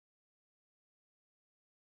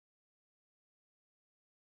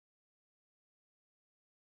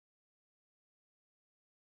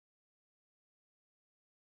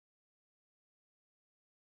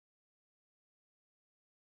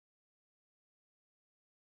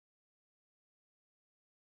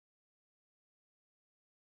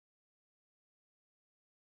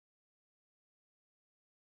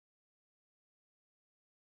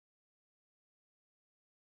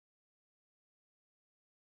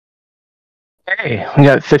Hey, we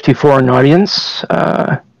got 54 in the audience.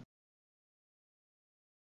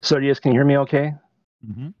 So you guys can hear me okay?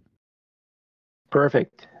 Mm-hmm.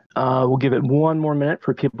 Perfect. We'll give it one more minute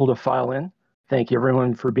for people to file in. Thank you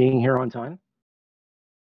everyone for being here on time.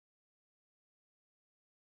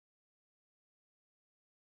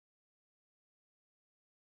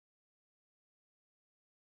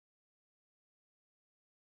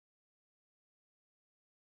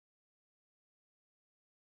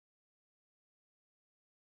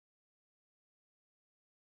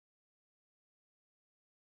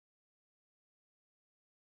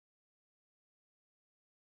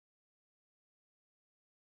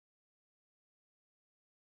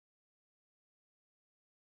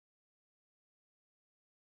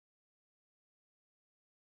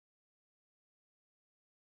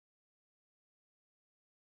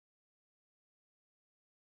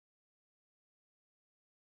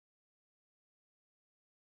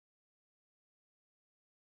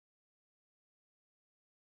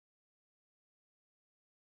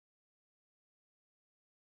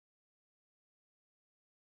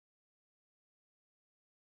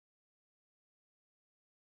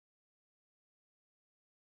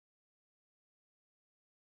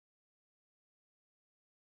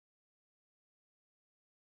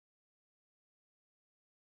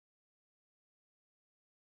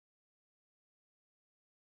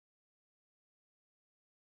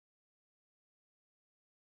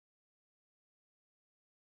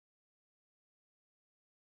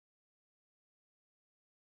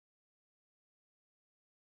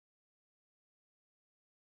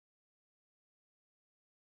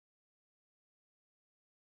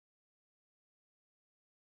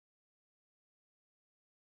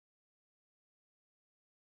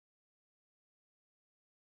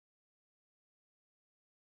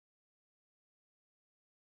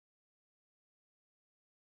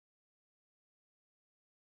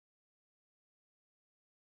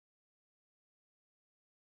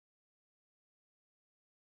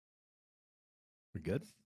 We're good.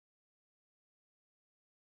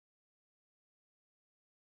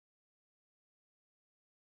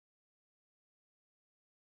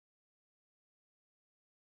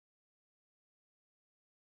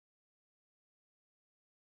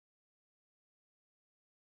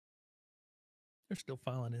 They're still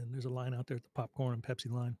filing in. There's a line out there at the popcorn and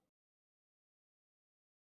Pepsi line.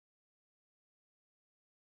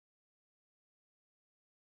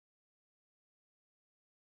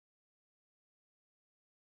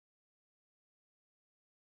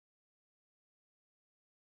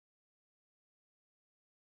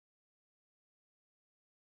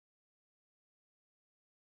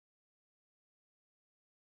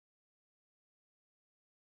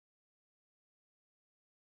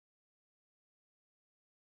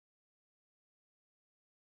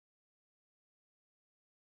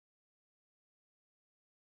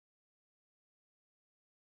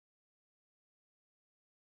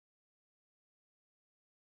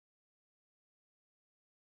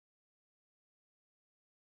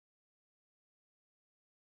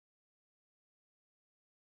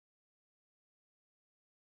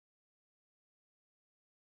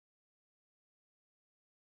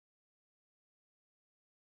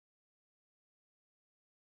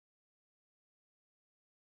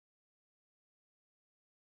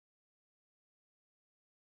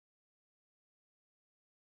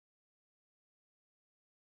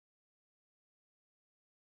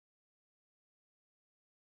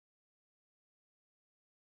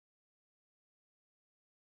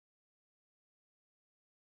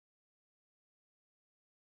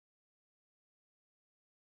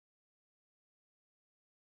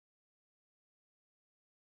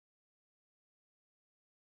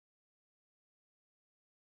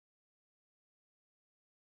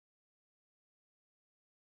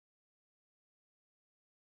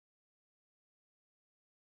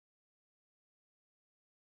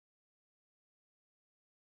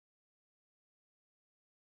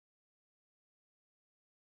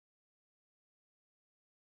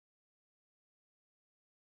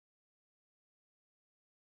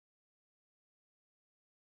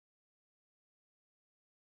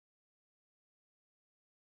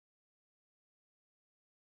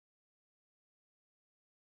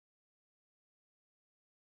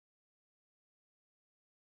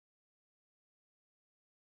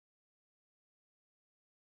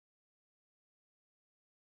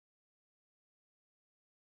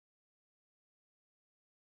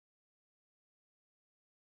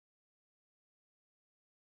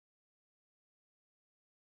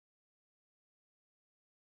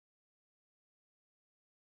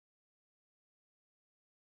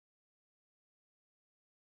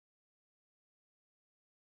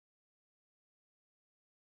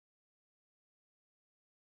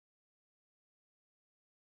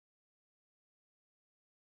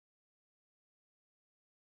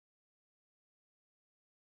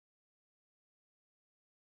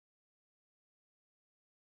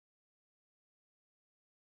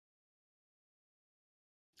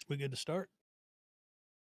 We good to start?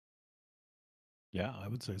 Yeah, I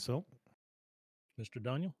would say so. Mr.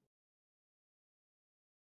 Daniel?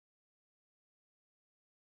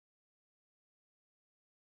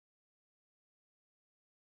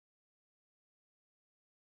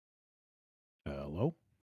 Hello?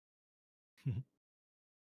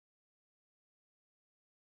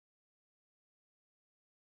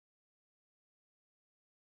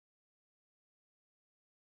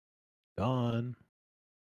 Don?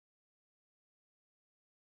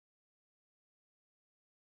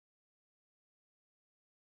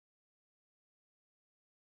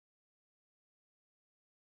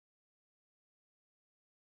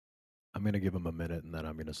 I'm going to give him a minute and then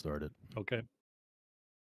I'm going to start it. Okay.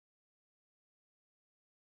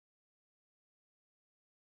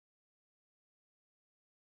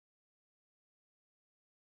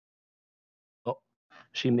 Oh,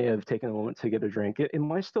 she may have taken a moment to get a drink.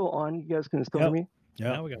 Am I still on? You guys can still hear me?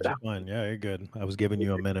 Yeah, Now we got that's you. fine. Yeah, you're good. I was giving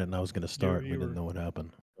you a minute and I was going to start. you We didn't were- know what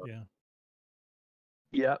happened. Yeah.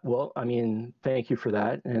 Yeah, well, I mean, thank you for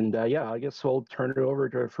that. And yeah, I guess we'll turn it over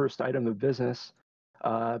to our first item of business.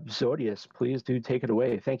 Zodius, please do take it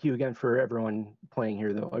away. Thank you again for everyone playing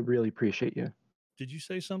here, though. I really appreciate you. Did you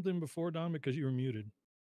say something before, Don? Because you were muted.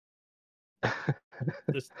 For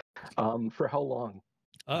how long?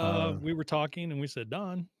 We were talking and we said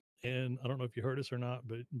Don, and I don't know if you heard us or not,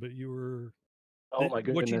 but you were. Oh my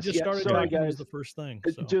goodness! What you just started sorry, talking guys. was the first thing.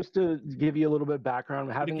 So. Just to give you a little bit of background,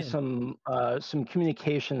 I'm having again. some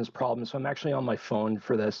communications problems, so I'm actually on my phone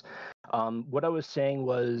for this. What I was saying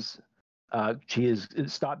was, geez,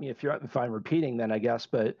 stop me if I'm repeating, then I guess.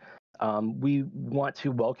 But we want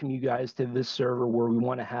to welcome you guys to this server where we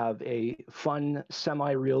want to have a fun,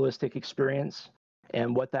 semi-realistic experience.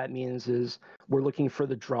 And what that means is we're looking for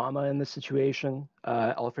the drama in the situation.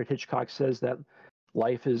 Alfred Hitchcock says that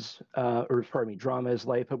life is, drama is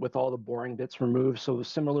life, but with all the boring bits removed. So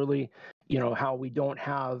similarly, how we don't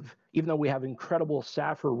have, even though we have incredible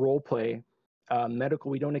Sappher role play, medical,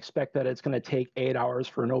 we don't expect that it's going to take 8 hours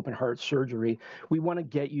for an open heart surgery. We want to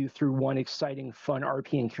get you through one exciting, fun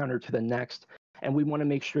RP encounter to the next. And we want to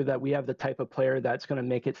make sure that we have the type of player that's going to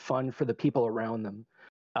make it fun for the people around them.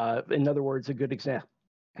 In other words, a good example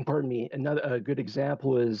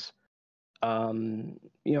is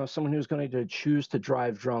someone who's going to choose to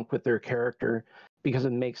drive drunk with their character because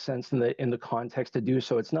it makes sense in the context to do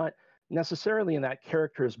so. It's not necessarily in that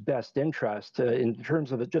character's best interest in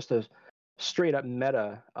terms of just a straight up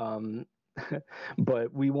meta.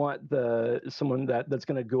 But we want someone that's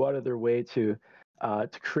going to go out of their way to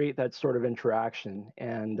create that sort of interaction.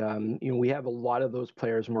 And we have a lot of those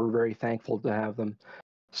players, and we're very thankful to have them.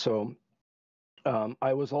 So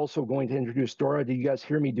I was also going to introduce Dora. Did you guys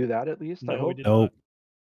hear me do that at least? No, I hope. we did not.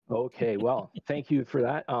 Okay, well, thank you for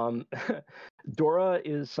that. Dora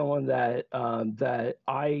is someone that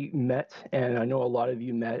I met, and I know a lot of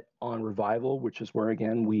you met on Revival, which is where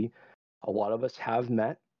again a lot of us have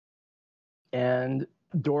met. And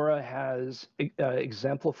Dora has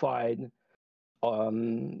exemplified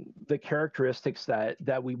the characteristics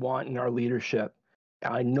that we want in our leadership.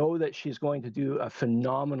 I know that she's going to do a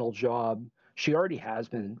phenomenal job. She already has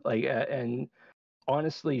been, and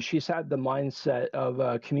honestly, she's had the mindset of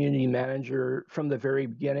a community manager from the very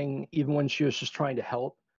beginning, even when she was just trying to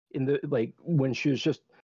help when she was just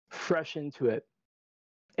fresh into it.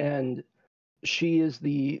 And she is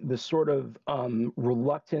the sort of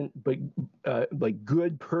reluctant but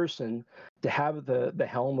good person to have the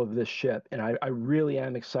helm of this ship. And I really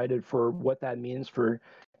am excited for what that means for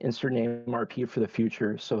Insert Name RP for the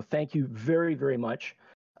future. So thank you very, very much.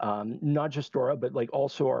 Not just Dora, but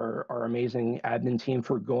also our amazing admin team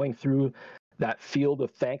for going through that field of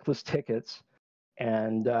thankless tickets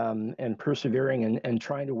and persevering and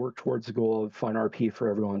trying to work towards the goal of fun RP for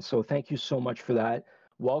everyone. So thank you so much for that.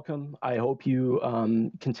 Welcome. I hope you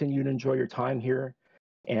continue to enjoy your time here.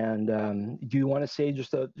 And do you want to say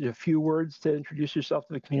just a few words to introduce yourself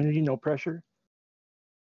to the community? No pressure.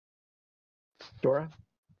 Dora?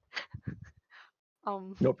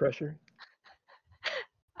 No pressure.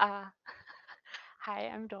 Hi,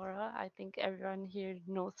 I'm Dora. I think everyone here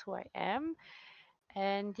knows who I am.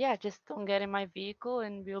 And yeah, just don't get in my vehicle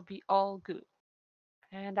and we'll be all good.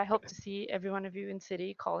 And I hope to see every one of you in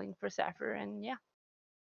city calling for Sappher. And yeah.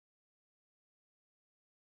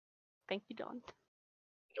 Thank you, Don.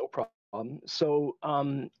 No problem. So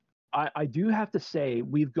I do have to say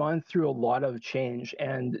we've gone through a lot of change,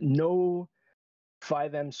 and no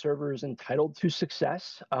 5M server is entitled to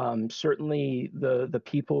success. Certainly, the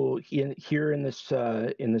people here in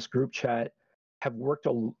this group chat have worked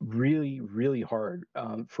really, really hard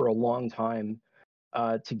for a long time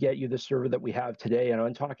to get you the server that we have today. And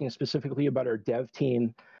I'm talking specifically about our dev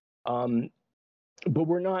team. But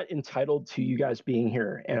we're not entitled to you guys being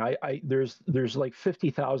here. And there's like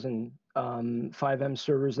 50,000 5M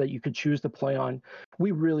servers that you could choose to play on.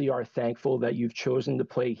 We really are thankful that you've chosen to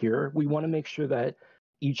play here. We want to make sure that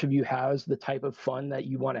each of you has the type of fun that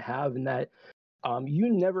you want to have, and that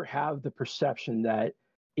you never have the perception that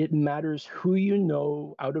it matters who you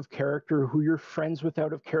know out of character, who you're friends with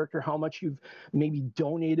out of character, how much you've maybe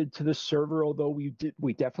donated to the server, although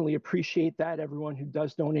we definitely appreciate that, everyone who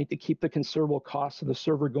does donate to keep the considerable costs of the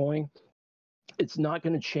server going. It's not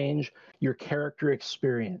going to change your character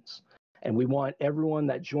experience. And we want everyone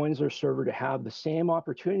that joins our server to have the same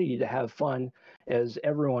opportunity to have fun as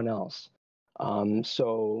everyone else.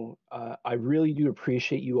 So I really do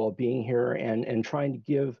appreciate you all being here and trying to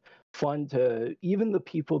give fun to even the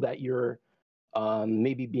people that you're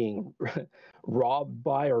maybe being robbed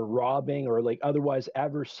by or robbing or like otherwise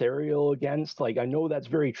adversarial against. Like, I know that's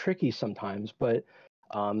very tricky sometimes, but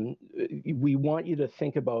we want you to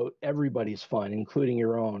think about everybody's fun, including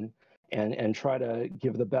your own, and try to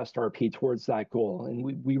give the best RP towards that goal. And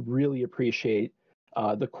we really appreciate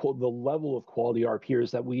the level of quality RPers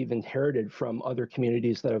that we've inherited from other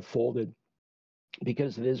communities that have folded,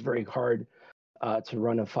 because it is very hard to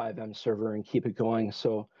run a 5M server and keep it going.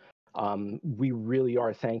 So we really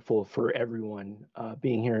are thankful for everyone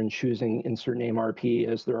being here and choosing Insert Name RP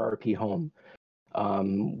as their RP home.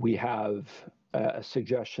 We have a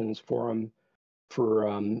suggestions forum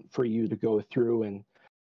for you to go through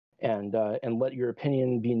and let your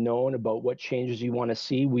opinion be known about what changes you want to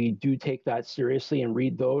see. We do take that seriously and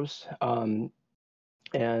read those.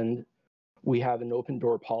 And we have an open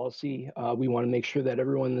door policy. We want to make sure that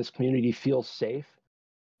everyone in this community feels safe.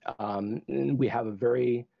 And we have a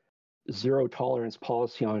very zero tolerance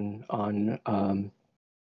policy on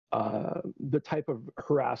the type of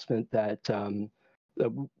harassment that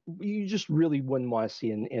you just really wouldn't want to see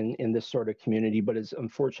in this sort of community, but is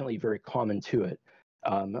unfortunately very common to it.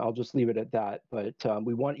 I'll just leave it at that. But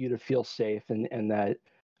we want you to feel safe, and that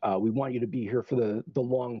we want you to be here for the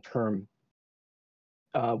long term,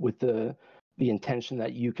 with the intention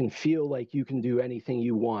that you can feel like you can do anything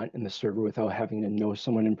you want in the server without having to know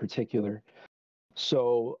someone in particular.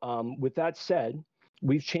 So with that said,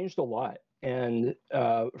 we've changed a lot. And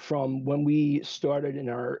from when we started in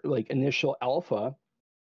our initial alpha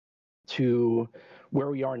to where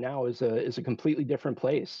we are now is a completely different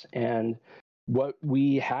place. And what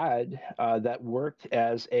we had that worked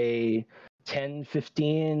as a 10,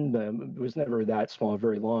 15, it was never that small,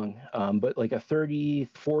 very long, but like a 30,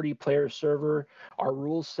 40 player server, our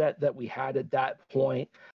rule set that we had at that point,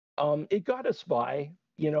 it got us by,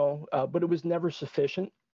 but it was never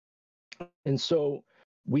sufficient. And so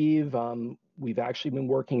we've actually been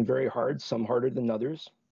working very hard, some harder than others,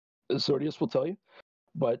 as Sordius will tell you.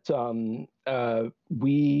 But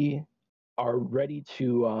we are ready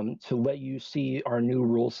to let you see our new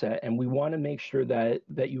rule set, and we want to make sure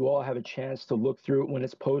that you all have a chance to look through it when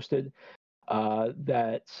it's posted,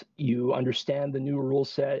 that you understand the new rule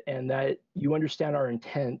set, and that you understand our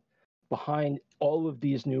intent behind all of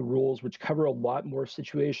these new rules, which cover a lot more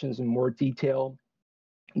situations in more detail.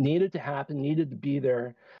 Needed to happen, needed to be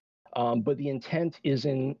there, but the intent is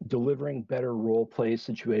in delivering better role play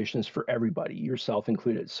situations for everybody, yourself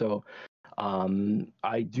included. So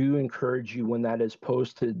I do encourage you, when that is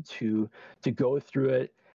posted, to go through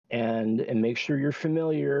it and make sure you're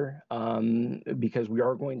familiar, because we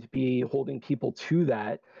are going to be holding people to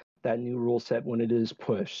that new rule set when it is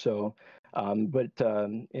pushed. So, and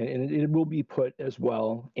it will be put as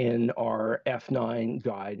well in our F9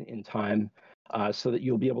 guide in time, so that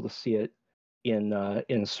you'll be able to see it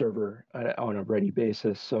in server on a ready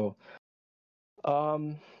basis. So.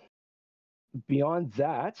 Beyond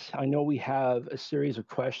that, I know we have a series of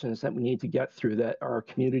questions that we need to get through that our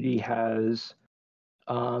community has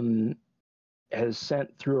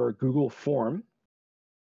sent through our Google form.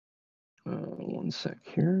 One sec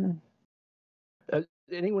here.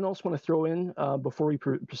 Anyone else want to throw in before we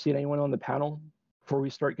proceed? Anyone on the panel before we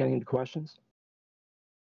start getting into questions?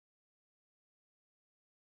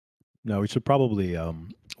 No, we should probably.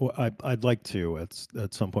 Well, I'd like to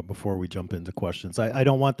at some point before we jump into questions. I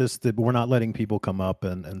don't want this to. We're not letting people come up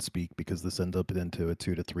and speak, because this ends up into a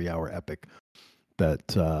 2 to 3 hour epic that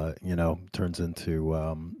turns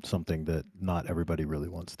into something that not everybody really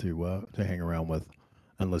wants to hang around with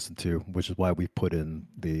and listen to. Which is why we put in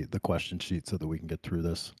the question sheet, so that we can get through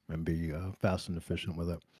this and be fast and efficient with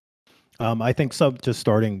it. I think just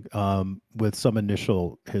starting with some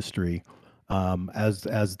initial history.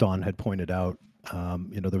 As Don had pointed out,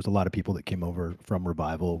 There was a lot of people that came over from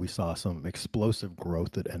Revival. We saw some explosive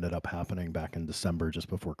growth that ended up happening back in December, just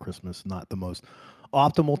before Christmas. Not the most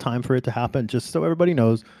optimal time for it to happen. Just so everybody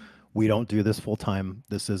knows, we don't do this full time.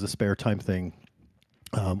 This is a spare time thing.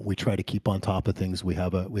 We try to keep on top of things. We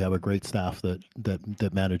have a great staff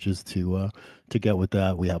that manages to get with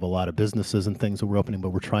that. We have a lot of businesses and things that we're opening, but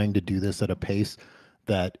we're trying to do this at a pace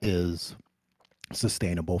that is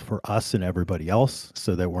sustainable for us and everybody else,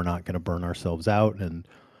 so that we're not going to burn ourselves out. And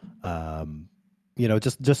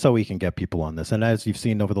just so we can get people on this. And as you've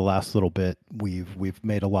seen over the last little bit, we've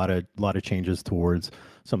made a lot of changes towards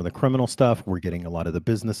some of the criminal stuff. We're getting a lot of the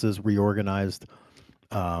businesses reorganized.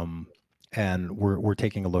 And we're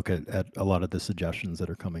taking a look at a lot of the suggestions that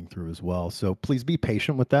are coming through as well. So please be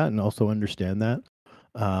patient with that, and also understand that.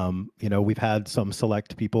 We've had some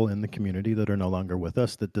select people in the community that are no longer with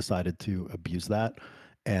us that decided to abuse that,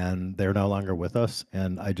 and they're no longer with us.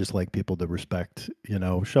 And I just like people to respect,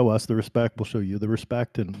 show us the respect, we'll show you the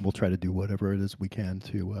respect, and we'll try to do whatever it is we can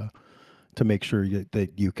to make sure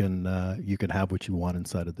that you can have what you want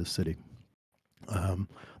inside of this city.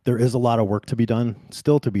 There is a lot of work to be done,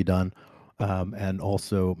 still to be done, and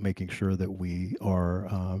also making sure that we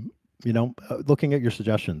are, looking at your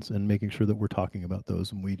suggestions and making sure that we're talking about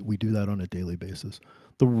those, and we do that on a daily basis.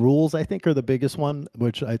 The rules, I think, are the biggest one,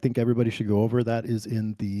 which I think everybody should go over. That is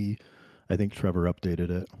I think Trevor updated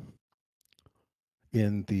it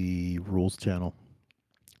in the rules channel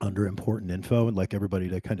under important info, and like everybody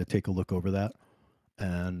to kind of take a look over that.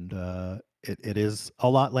 And it is a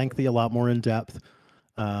lot lengthy, a lot more in depth.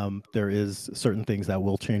 There is certain things that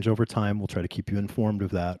will change over time. We'll try to keep you informed of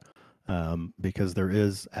that, because there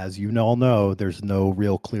is, as you all know, there's no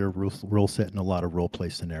real clear rule set in a lot of role play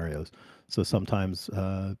scenarios. So sometimes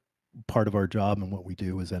part of our job and what we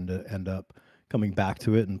do is end up coming back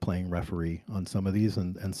to it and playing referee on some of these,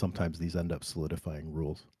 and sometimes these end up solidifying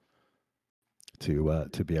rules to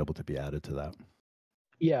be able to be added to that.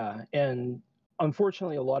 Yeah, and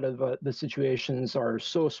unfortunately, a lot of the situations are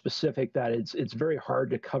so specific that it's very hard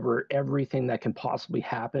to cover everything that can possibly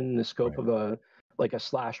happen in the scope Right. of a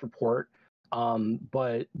slash report.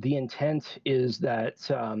 But the intent is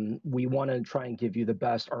that we want to try and give you the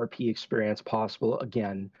best RP experience possible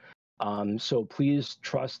again. So please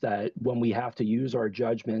trust that when we have to use our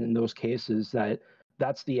judgment in those cases,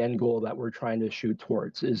 that's the end goal that we're trying to shoot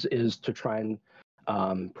towards, is to try and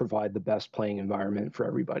provide the best playing environment for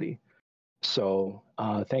everybody. So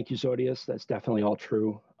thank you, Zodius. That's definitely all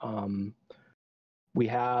true. We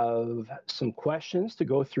have some questions to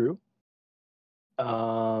go through.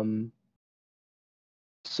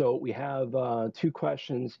 So we have 2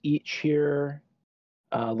 questions each here.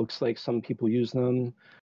 Looks like some people use them.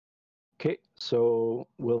 Okay, so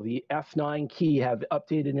will the F9 key have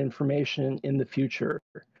updated information in the future?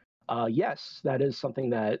 Yes, that is something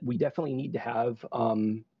that we definitely need to have.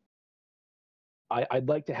 I'd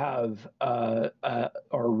like to have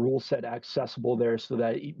our rule set accessible there, so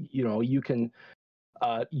that you can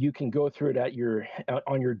go through it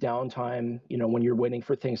on your downtime, when you're waiting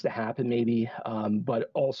for things to happen, maybe.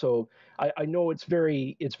 But also, I know it's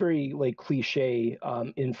very like cliche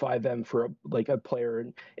in 5M for a player,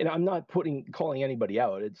 and I'm not calling anybody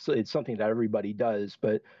out. It's something that everybody does.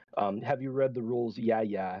 But have you read the rules?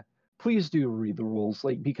 Yeah. Please do read the rules,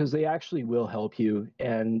 because they actually will help you.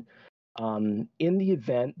 And in the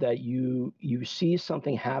event that you see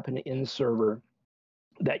something happen in server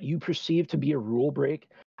that you perceive to be a rule break,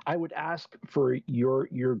 I would ask for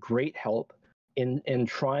your great help in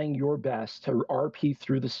trying your best to RP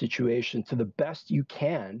through the situation to the best you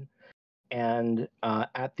can, and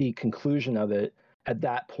at the conclusion of it, at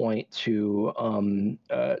that point, to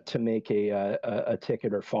make a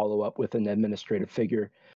ticket or follow up with an administrative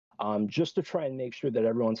figure, just to try and make sure that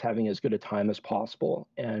everyone's having as good a time as possible.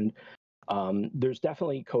 And there's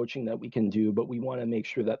definitely coaching that we can do, but we want to make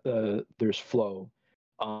sure that there's flow.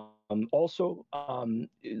 Also,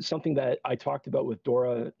 something that I talked about with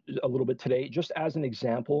Dora a little bit today, just as an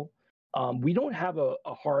example, we don't have a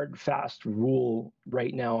hard, fast rule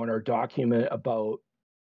right now in our document about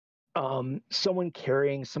someone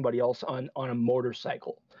carrying somebody else on a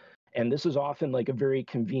motorcycle. And this is often like a very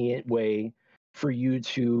convenient way for you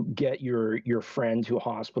to get your friend to a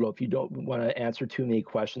hospital if you don't want to answer too many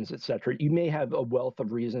questions, etc. You may have a wealth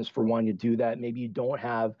of reasons for wanting to do that. Maybe you don't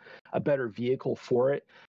have a better vehicle for it.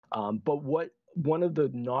 But one of the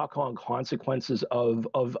knock-on consequences of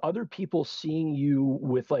other people seeing you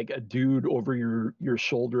with like a dude over your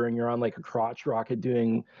shoulder and you're on like a crotch rocket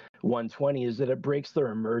doing 120 is that it breaks their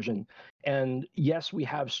immersion. And yes, we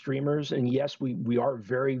have streamers, and yes, we are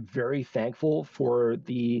very, very thankful for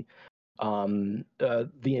the the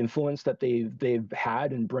influence that they've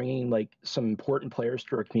had in bringing like some important players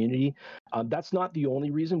to our community. That's not the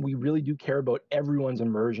only reason. We really do care about everyone's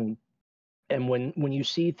immersion. And when you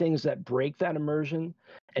see things that break that immersion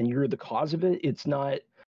and you're the cause of it, it's not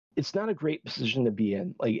a great position to be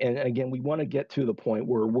in. Like, and again, we want to get to the point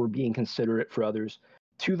where we're being considerate for others,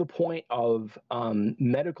 to the point of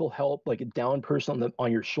medical help, like a down person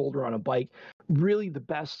on your shoulder on a bike. Really, the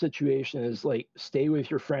best situation is like stay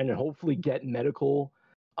with your friend and hopefully get medical,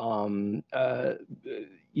 role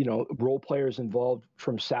players involved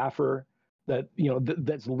from SAFR. That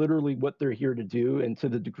that's literally what they're here to do, and to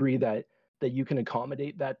the degree that you can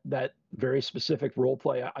accommodate that very specific role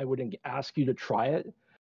play, I would ask you to try it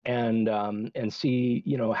and see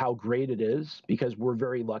how great it is, because we're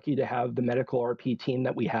very lucky to have the medical RP team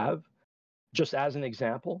that we have, just as an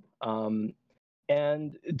example.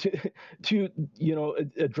 And to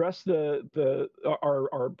address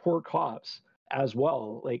our poor cops as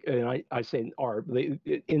well, like, and I say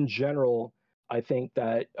in general, I think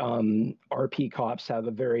that RP cops have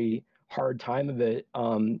a very hard time of it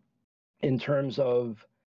in terms of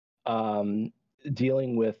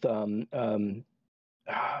dealing with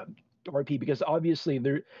RP, because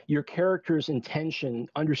obviously your character's intention,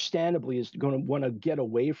 understandably, is going to want to get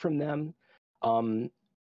away from them.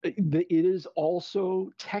 It is also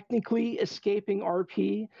technically escaping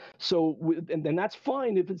RP, so and that's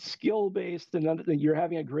fine if it's skill based and you're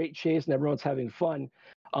having a great chase and everyone's having fun.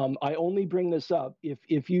 I only bring this up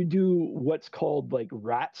if you do what's called like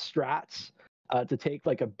rat strats, to take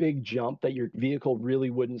like a big jump that your vehicle really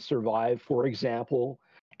wouldn't survive, for example,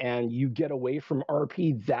 and you get away from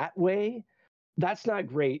RP that way. That's not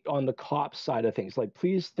great on the cop side of things. Like,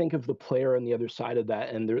 please think of the player on the other side of that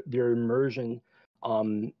and their immersion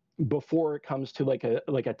before it comes to like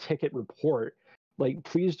a ticket report. Like,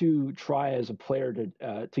 please do try as a player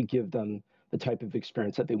to give them the type of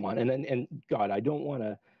experience that they want. And God, I don't want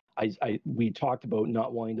to. We talked about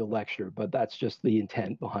not wanting to lecture, but that's just the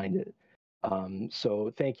intent behind it.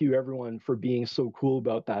 So thank you everyone for being so cool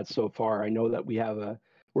about that so far. I know that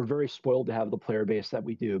we're very spoiled to have the player base that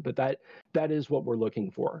we do, but that is what we're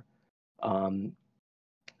looking for.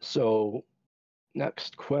 So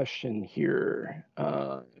next question here.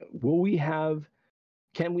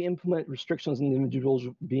 Can we implement restrictions on individuals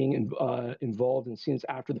being involved in scenes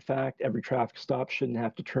after the fact? Every traffic stop shouldn't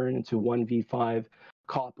have to turn into 1v5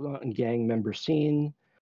 cop and gang member scene.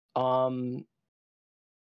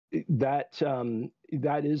 That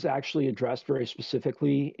is actually addressed very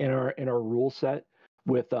specifically in our rule set,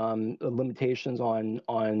 with limitations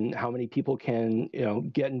on how many people can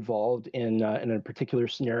get involved in a particular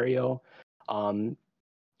scenario.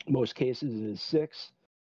 Most cases it is 6.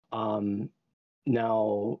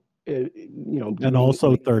 Now, and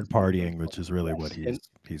also third partying, which is really what he's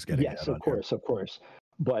getting at. Yes, of course.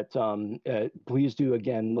 But please do,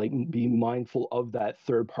 again, like, be mindful of that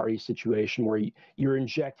third party situation where you're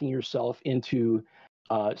injecting yourself into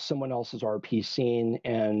someone else's RP scene,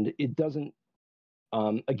 and it doesn't.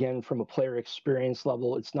 Again, from a player experience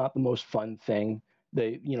level, it's not the most fun thing.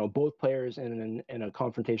 Both players in a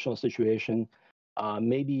confrontational situation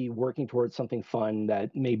may be working towards something fun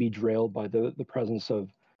that may be derailed by the presence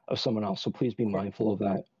of someone else. So please be mindful of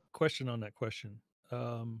that. Question on that question.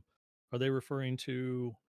 Are they referring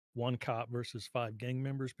to one cop versus 5 gang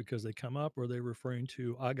members because they come up, or are they referring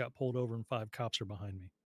to I got pulled over and 5 cops are behind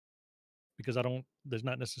me? Because there's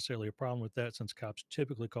not necessarily a problem with that, since cops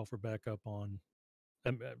typically call for backup on,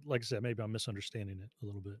 like I said, maybe I'm misunderstanding it a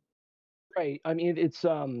little bit. Right. I mean, it's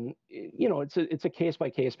it's a case by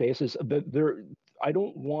case basis. But I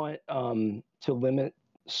don't want to limit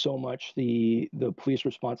so much the police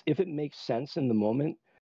response if it makes sense in the moment,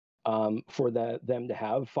 for them to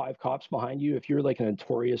have 5 cops behind you. If you're like a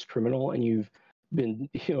notorious criminal and you've been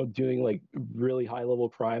doing like really high level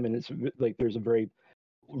crime, and it's like there's a very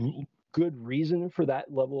good reason for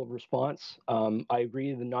that level of response. I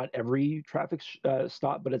agree that not every traffic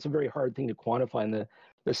stop, but it's a very hard thing to quantify in the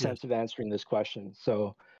sense of answering this question.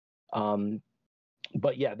 So,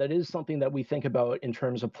 but yeah, that is something that we think about in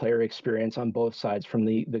terms of player experience on both sides, from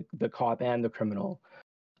the cop and the criminal.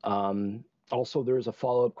 Also, there is a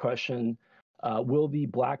follow-up question. Will the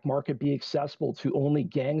black market be accessible to only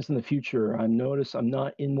gangs in the future? I notice I'm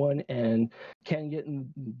not in one and can get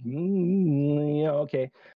in. Yeah,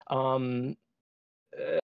 okay.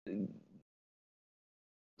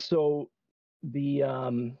 So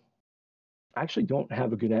I actually don't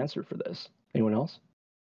have a good answer for this. Anyone else?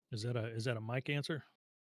 Is that a mic answer?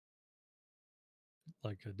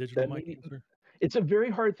 Like a digital mic answer? it's a very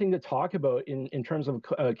hard thing to talk about in terms of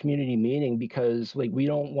a community meeting, because like we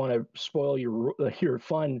don't want to spoil your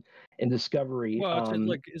fun and discovery. Well, it's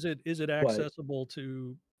like, is it but accessible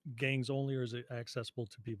to gangs only, or is it accessible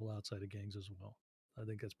to people outside of gangs as well? I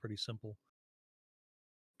think that's pretty simple.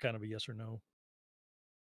 Kind of a yes or no.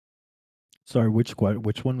 Sorry, which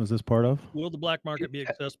one was this part of? Will the black market be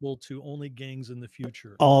accessible to only gangs in the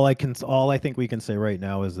future? All I think we can say right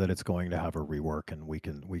now is that it's going to have a rework, and we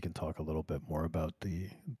can talk a little bit more about the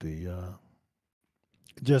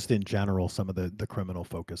just in general some of the criminal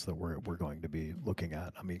focus that we're going to be looking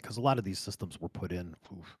at. I mean, because a lot of these systems were put in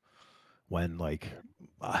when, like,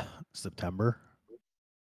 September,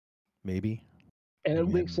 maybe. And it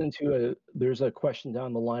links into there's a question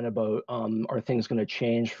down the line about are things going to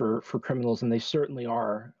change for criminals, and they certainly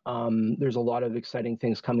are. There's a lot of exciting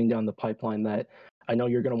things coming down the pipeline that I know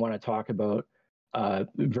you're going to want to talk about.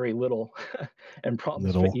 Very little, and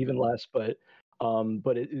promise even less, but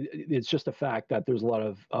it's just a fact that there's a lot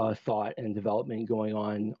of thought and development going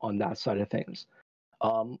on that side of things.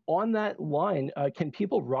 On that line, can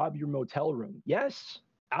people rob your motel room? Yes,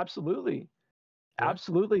 absolutely. Yeah.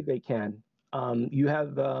 Absolutely, they can. You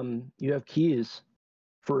have keys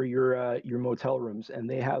for your motel rooms, and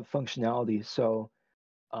they have functionality. So,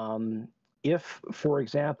 if, for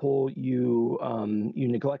example, you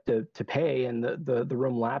neglect to pay, and the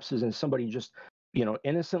room lapses, and somebody just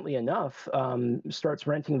innocently enough starts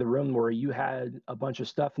renting the room where you had a bunch of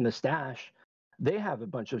stuff in the stash, they have a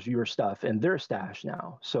bunch of your stuff in their stash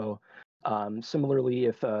now. So, similarly,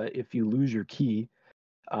 if you lose your key,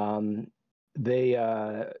 they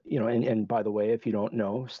and by the way, if you don't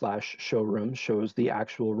know, /showroom shows the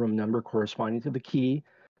actual room number corresponding to the key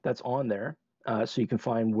that's on there, so you can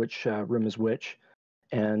find which room is which,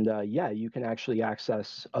 and you can actually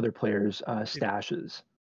access other players' stashes.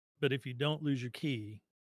 But if you don't lose your key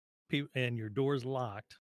and your door's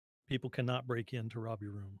locked, people cannot break in to rob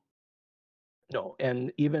your room. No,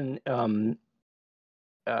 and even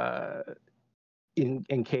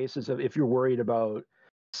in cases of, if you're worried about,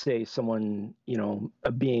 say, someone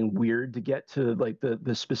being weird to get to like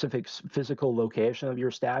the specific physical location of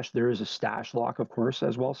your stash, there is a stash lock, of course,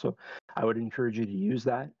 as well. So I would encourage you to use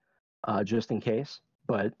that just in case.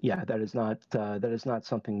 But yeah, that is not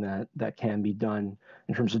something that can be done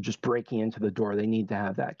in terms of just breaking into the door. They need to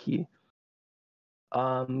have that key.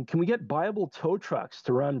 Can we get viable tow trucks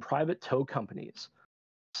to run private tow companies?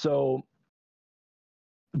 So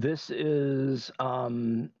this is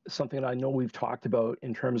something that I know we've talked about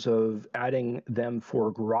in terms of adding them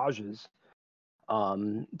for garages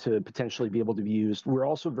to potentially be able to be used. We're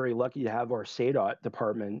also very lucky to have our SADOT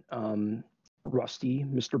department, Rusty,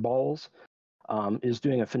 Mr. Balls, is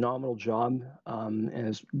doing a phenomenal job and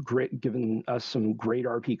has given us some great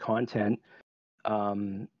RP content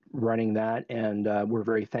running that, and we're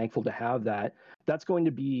very thankful to have that. That's going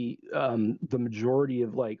to be the majority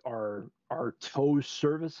of like our tow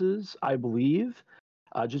services, I believe,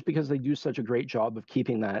 just because they do such a great job of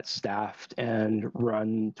keeping that staffed and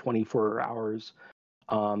run 24 hours,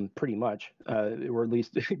 pretty much, or at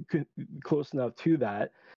least close enough to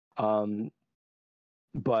that.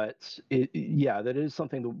 But that is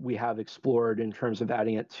something that we have explored in terms of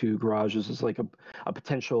adding it to garages as like a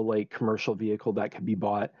potential like commercial vehicle that could be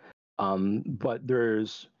bought. But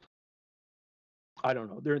there's, I don't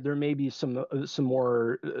know, there may be some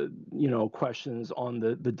more questions on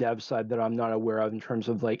the dev side that I'm not aware of in terms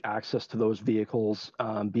of like access to those vehicles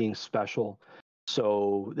being special.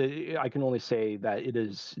 So I can only say that it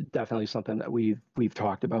is definitely something that we've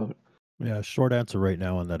talked about. Yeah, short answer right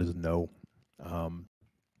now on that is no.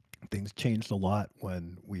 Things changed a lot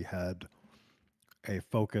when we had a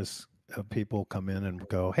focus of people come in and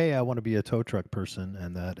go, hey, I want to be a tow truck person.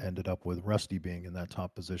 And that ended up with Rusty being in that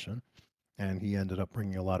top position. And he ended up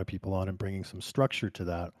bringing a lot of people on and bringing some structure to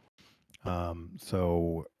that.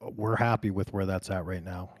 So we're happy with where that's at right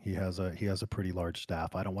now. He has a pretty large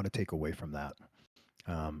staff. I don't want to take away from that.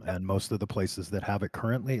 And most of the places that have it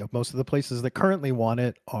currently, most of the places that currently want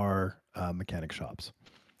it are mechanic shops.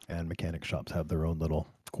 And mechanic shops have their own little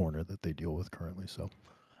corner that they deal with currently. So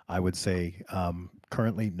I would say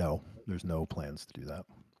currently, no, there's no plans to do that.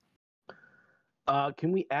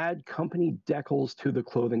 Can we add company decals to the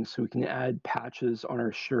clothing so we can add patches on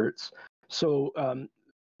our shirts? So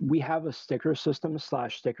we have a sticker system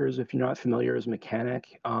 /stickers, if you're not familiar as a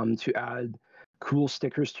mechanic, to add cool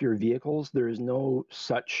stickers to your vehicles. There is no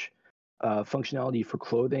such functionality for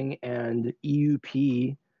clothing, and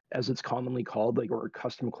EUP, as it's commonly called, like, or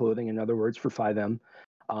custom clothing, in other words, for 5M,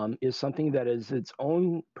 is something that is its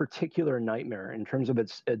own particular nightmare in terms of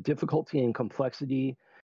its difficulty and complexity,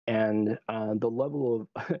 and the level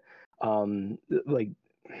like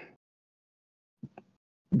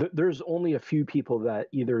there's only a few people that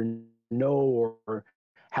either know or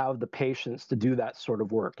have the patience to do that sort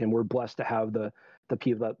of work, and we're blessed to have the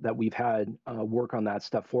people that we've had work on that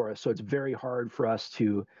stuff for us. So it's very hard for us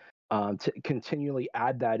to continually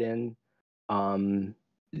add that in.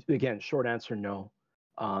 Again, short answer, no.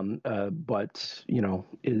 But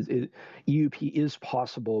EUP is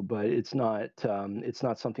possible, but it's not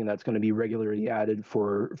something that's going to be regularly added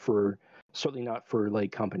for certainly not for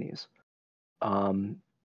like companies.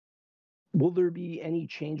 Will there be any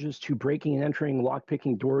changes to breaking and entering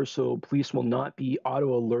lockpicking doors so police will not be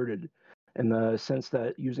auto alerted, in the sense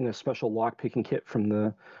that using a special lockpicking kit from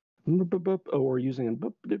the or using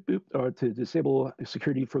a to disable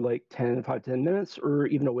security for like 10 minutes, or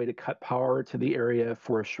even a way to cut power to the area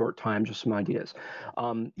for a short time? Just some ideas.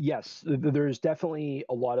 Yes, there's definitely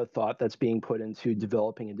a lot of thought that's being put into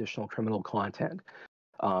developing additional criminal content.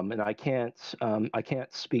 And I can't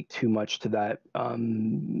speak too much to that,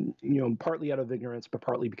 partly out of ignorance, but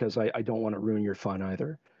partly because I don't want to ruin your fun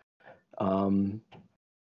either.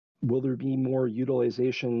 Will there be more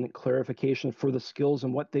utilization clarification for the skills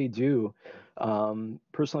and what they do?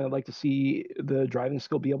 Personally, I'd like to see the driving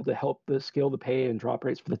skill be able to help the scale the pay and drop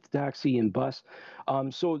rates for the taxi and bus.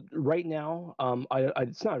 So right now,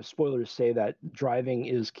 it's not a spoiler to say that driving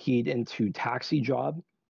is keyed into taxi job.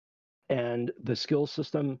 And the skill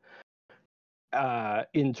system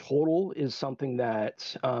in total is something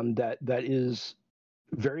that that is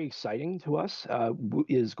very exciting to us.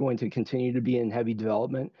 Is going to continue to be in heavy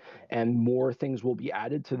development, and more things will be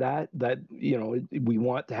added to that. That we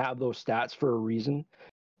want to have those stats for a reason.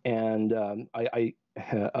 And I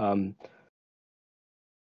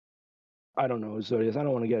don't know, Zodius. I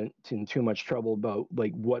don't want to get in too much trouble about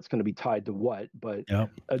like what's going to be tied to what, but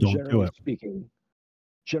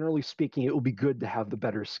generally speaking, it will be good to have the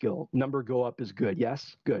better skill. Number go up is good.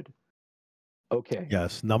 Yes, good. Okay.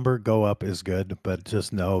 Yes, number go up is good, but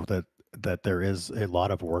just know that there is a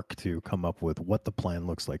lot of work to come up with what the plan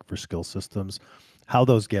looks like for skill systems, how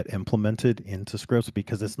those get implemented into scripts,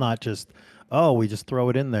 because it's not just, oh, we just throw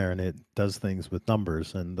it in there and it does things with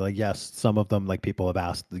numbers. And yes, some of them, like people have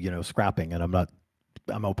asked, scrapping, and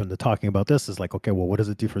I'm open to talking about this. Is like, okay, well, what does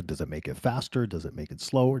it do does it make it faster? Does it make it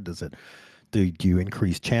slower? Do you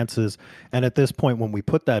increase chances? And at this point, when we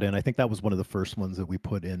put that in, I think that was one of the first ones that we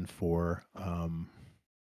put in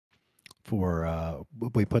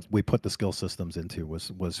we put the skill systems into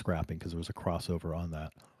was scrapping, because there was a crossover on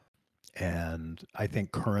that. And I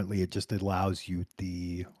think currently it just allows you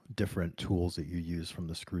the different tools that you use from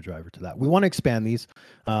the screwdriver to that. We want to expand these.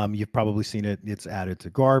 You've probably seen it. It's added to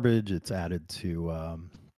garbage. It's added to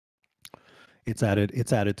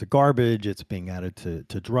to garbage. It's being added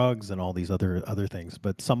to drugs and all these other things.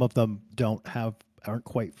 But some of them aren't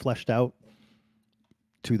quite fleshed out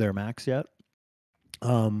to their max yet.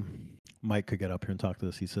 Mike could get up here and talk to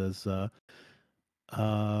this. He says,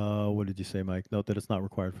 what did you say, Mike? Note that it's not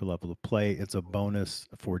required for level of play. It's a bonus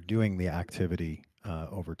for doing the activity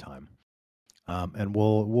over time. And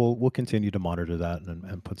we'll continue to monitor that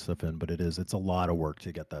and put stuff in, but it's a lot of work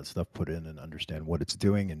to get that stuff put in and understand what it's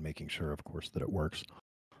doing and making sure, of course, that it works.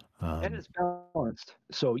 And it's balanced.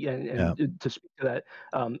 So to speak to that,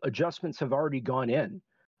 adjustments have already gone in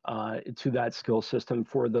to that skill system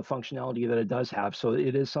for the functionality that it does have. So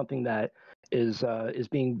it is something that is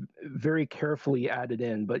being very carefully added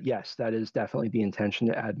in. But yes, that is definitely the intention,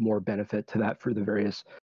 to add more benefit to that for the various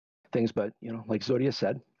things. But like Zodia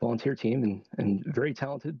said, volunteer team and very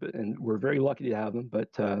talented, and we're very lucky to have them, but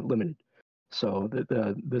limited. So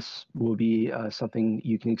this will be something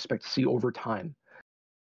you can expect to see over time.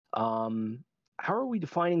 How are we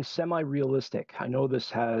defining semi-realistic? I know this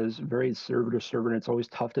has varied server to server, and it's always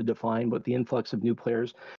tough to define, but the influx of new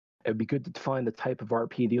players, it'd be good to define the type of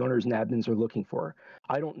RP the owners and admins are looking for.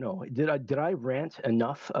 I don't know. Did I rant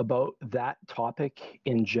enough about that topic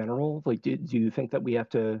in general? Like, do you think that we have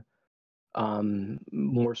to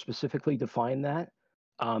more specifically define that?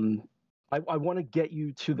 I want to get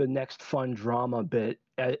you to the next fun drama bit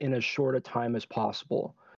in as short a time as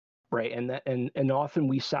possible. Right, and often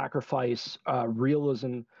we sacrifice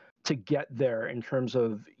realism to get there in terms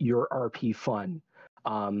of your RP fun.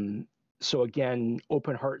 So again,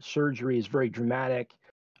 open heart surgery is very dramatic.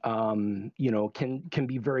 Can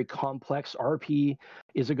be very complex. RP,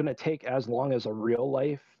 is it going to take as long as a real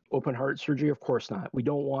life open heart surgery? Of course not. We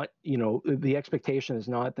don't want, the expectation is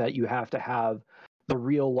not that you have to have the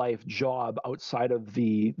real life job outside of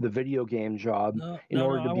the video game job in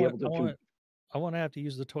order to be able to. I want to have to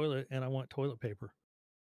use the toilet, and I want toilet paper.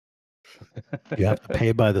 You have to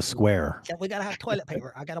pay by the square. Yeah, we gotta have toilet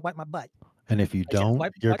paper. I gotta wipe my butt. And if you don't,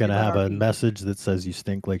 you're going to have a message that says you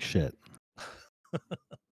stink like shit.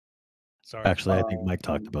 Sorry. Actually, I think Mike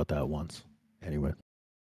talked about that once. Anyway.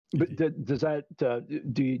 But does that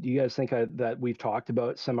do you guys think that we've talked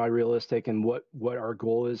about semi-realistic and what our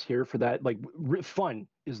goal is here for that? Like fun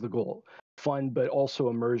is the goal, fun, but also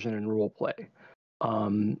immersion and role play.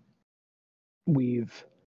 We've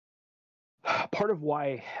part of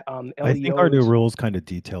why LEOs, I think our new rules kind of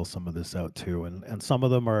detail some of this out too, and some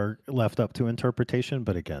of them are left up to interpretation.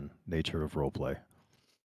 But again, nature of role play.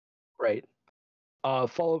 Right.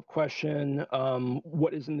 Follow-up question,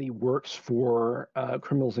 what is in the works for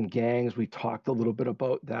criminals and gangs? We talked a little bit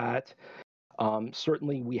about that.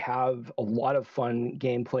 Certainly, we have a lot of fun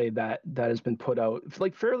gameplay that has been put out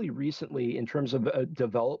like fairly recently in terms of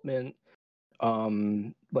development,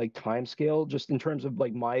 like time scale, just in terms of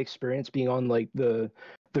like my experience being on like the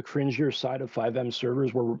cringier side of 5M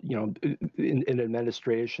servers where, you know, in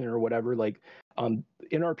administration or whatever, like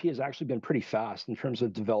INRP has actually been pretty fast in terms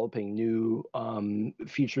of developing new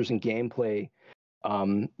features and gameplay.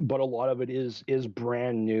 But a lot of it is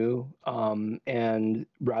brand new, and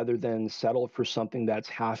rather than settle for something that's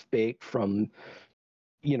half baked from,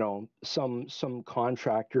 you know, some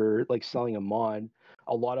contractor like selling a mod,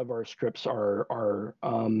 a lot of our scripts are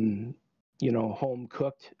you know, home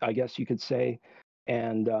cooked, I guess you could say,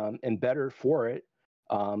 and better for it.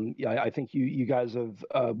 Yeah, I think you guys have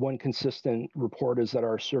one consistent report is that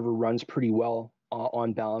our server runs pretty well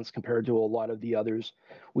on balance compared to a lot of the others.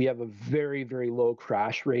 We have a very low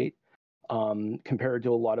crash rate compared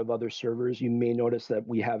to a lot of other servers. You may notice that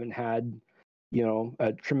we haven't had, you know,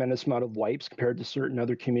 a tremendous amount of wipes compared to certain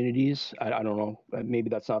other communities. I don't know, maybe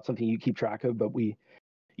that's not something you keep track of, but we,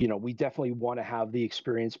 you know, we definitely want to have the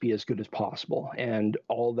experience be as good as possible, and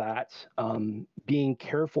all that, being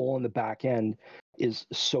careful on the back end is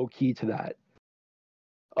so key to that.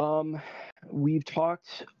 We've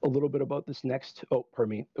talked a little bit about this next, oh,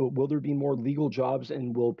 pardon me, will there be more legal jobs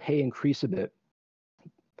and will pay increase a bit?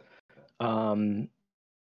 And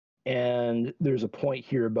there's a point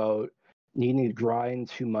here about needing to grind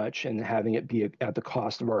too much and having it be at the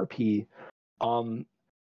cost of RP.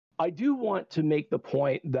 I do want to make the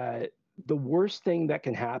point that the worst thing that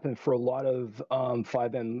can happen for a lot of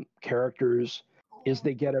 5M characters is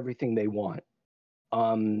they get everything they want.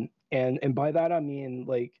 And by that I mean,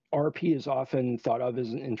 like, RP is often thought of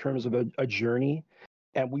as in terms of a journey,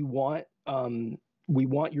 and we want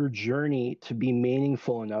your journey to be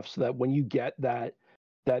meaningful enough so that when you get that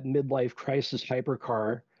midlife crisis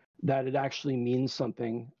hypercar, that it actually means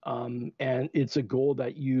something, and it's a goal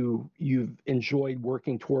that you've enjoyed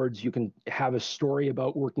working towards. You can have a story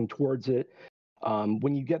about working towards it.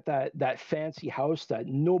 When you get that fancy house that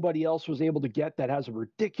nobody else was able to get, that has a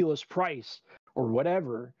ridiculous price or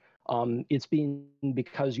whatever, it's been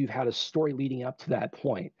because you've had a story leading up to that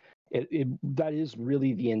point. That is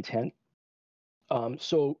really the intent.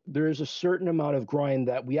 So there is a certain amount of grind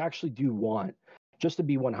that we actually do want, just to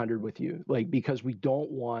be 100 with you, like, because we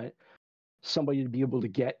don't want somebody to be able to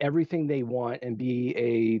get everything they want and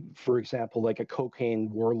be for example, like a cocaine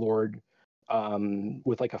warlord,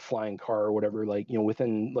 with like a flying car or whatever, like, you know,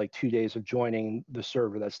 within like 2 days of joining the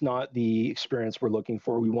server. That's not the experience we're looking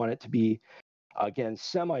for. We want it to be, again,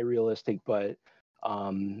 semi-realistic, but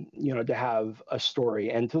you know, to have a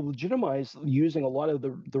story and to legitimize using a lot of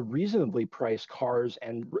the reasonably priced cars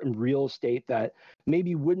and real estate that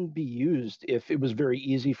maybe wouldn't be used if it was very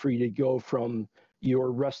easy for you to go from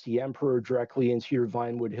your Rusty Emperor directly into your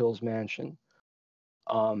Vinewood Hills mansion.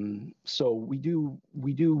 So we do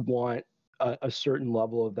want a certain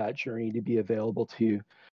level of that journey to be available to you.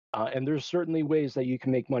 And there's certainly ways that you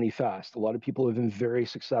can make money fast. A lot of people have been very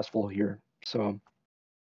successful here. So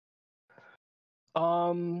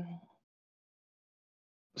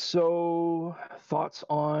thoughts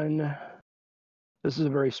on, this is a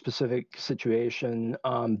very specific situation,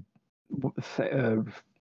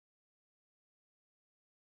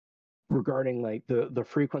 regarding like the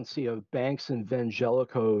frequency of banks and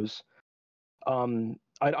evangelicals.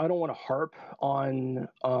 I don't want to harp on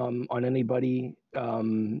anybody.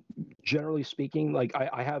 Generally speaking, like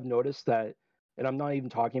I have noticed that, and I'm not even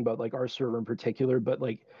talking about like our server in particular, but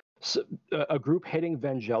like a group hitting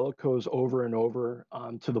Vangelicos over and over,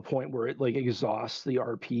 to the point where it like exhausts the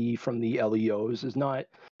RP from the LEOs is not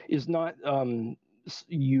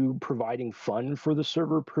you providing fun for the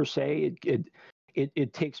server per se.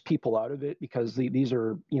 It takes people out of it, because these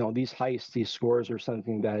are, you know, these heists, these scores are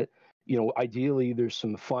something that, you know, ideally there's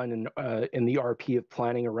some fun in the RP of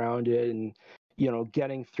planning around it and, you know,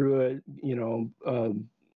 getting through it, you know,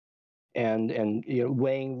 and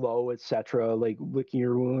laying low, etc., like licking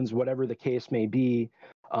your wounds, whatever the case may be,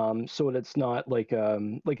 so that it's not like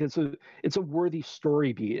it's a worthy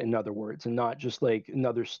story beat, in other words, and not just like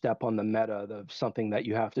another step on the meta of something that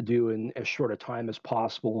you have to do in as short a time as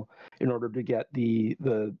possible in order to get the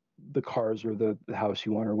cars or the house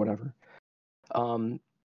you want or whatever.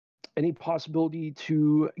 Any possibility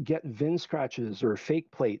to get VIN scratches or fake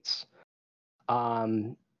plates?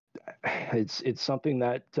 It's something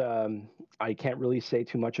that I can't really say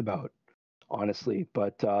too much about, honestly,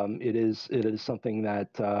 but it is something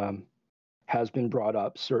that has been brought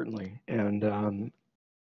up, certainly. And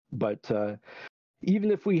but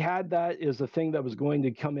even if we had that as a thing that was going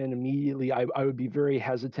to come in immediately, I would be very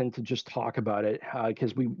hesitant to just talk about it,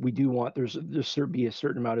 because we do want there's be a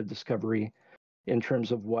certain amount of discovery in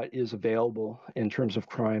terms of what is available in terms of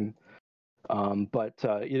crime. But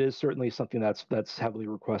it is certainly something that's heavily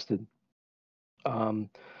requested.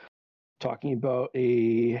 Talking about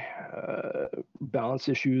a balance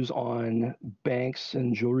issues on banks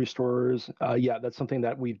and jewelry stores. Yeah, that's something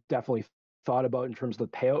that we've definitely thought about in terms of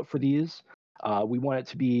the payout for these. We want it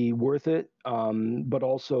to be worth it, but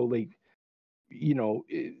also, like,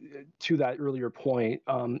 to that earlier point,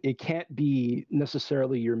 it can't be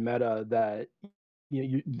necessarily your meta that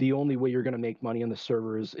the only way you're going to make money on the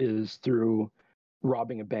servers is through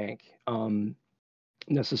robbing a bank.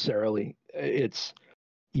 Necessarily, it's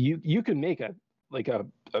you can make a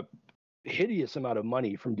hideous amount of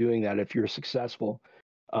money from doing that if you're successful,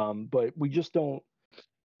 but we just don't.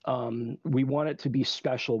 We want it to be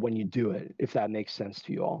special when you do it, if that makes sense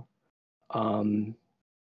to you all.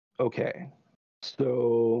 Okay,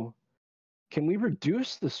 so can we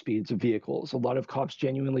reduce the speeds of vehicles? A lot of cops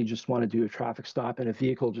genuinely just want to do a traffic stop and a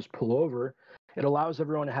vehicle just pull over. It allows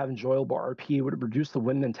everyone to have enjoyable RP. It would reduce the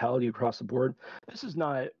win mentality across the board. This is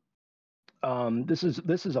not. This is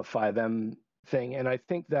a 5M thing, and I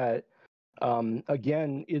think that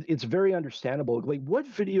again, it's very understandable. Like, what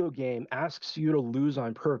video game asks you to lose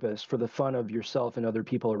on purpose for the fun of yourself and other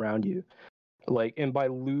people around you? Like, and by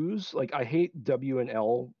lose, like, I hate W and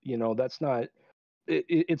L. That's not.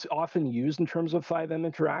 It's often used in terms of 5M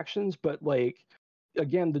interactions, but like,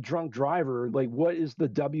 again, the drunk driver, like, what is the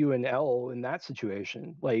W and L in that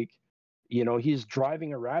situation? Like, he's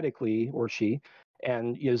driving erratically, or she,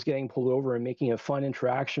 and is getting pulled over and making a fun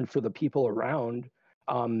interaction for the people around.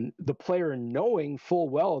 The player knowing full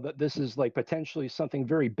well that this is like potentially something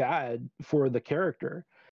very bad for the character.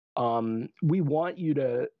 We want you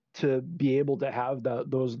to be able to have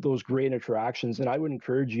those great interactions, and I would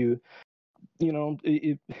encourage you,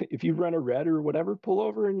 if you run a red or whatever, pull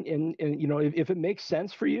over and if it makes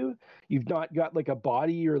sense for you, you've not got like a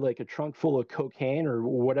body or like a trunk full of cocaine or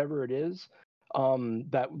whatever it is,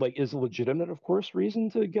 that like is a legitimate, of course,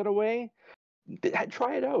 reason to get away.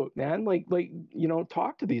 Try it out, man. Like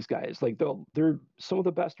talk to these guys. Like they're some of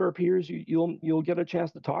the best RPers you'll get a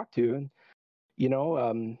chance to talk to,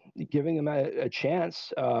 and giving them a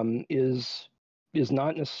chance is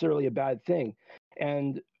not necessarily a bad thing.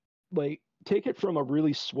 And like, take it from a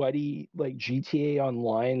really sweaty like GTA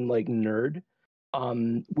Online like nerd.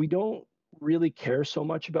 We don't really care so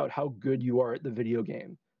much about how good you are at the video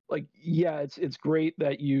game. Like, yeah, it's great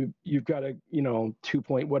that you've got a 2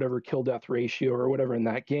 point whatever kill death ratio or whatever in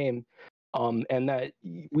that game, and that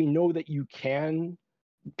we know that you can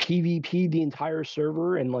PvP the entire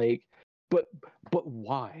server, and like, but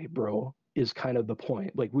why, bro? Is kind of the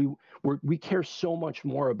point. Like, we care so much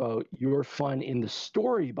more about your fun in the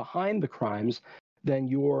story behind the crimes than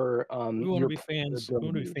your We want to be fans. We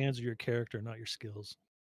want to be fans of your character, not your skills.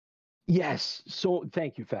 Yes. So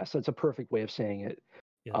thank you, Fast. That's a perfect way of saying it.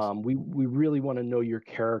 Yes. We really want to know your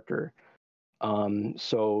character.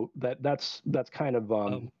 So that's kind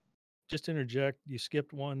of just to interject, you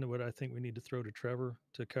skipped one what I think we need to throw to Trevor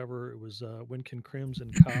to cover. It was when can crims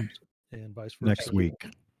and cops and vice versa.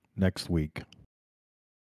 Next week.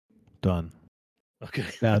 Done. Okay.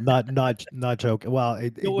 Yeah, not joking. Well,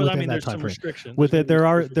 within that time frame. Restrictions. With it, there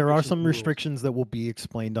are some restrictions that will be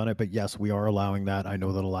explained on it, but yes, we are allowing that. I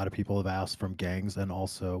know that a lot of people have asked from gangs and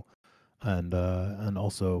also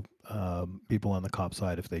people on the cop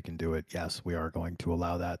side if they can do it. Yes, we are going to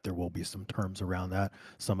allow that. There will be some terms around that.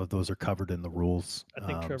 Some of those are covered in the rules, I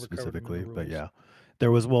think Trevor specifically. Covered them in the but rules. yeah,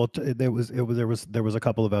 there was a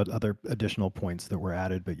couple of other additional points that were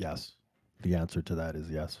added. But yes, the answer to that is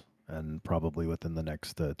yes, and probably within the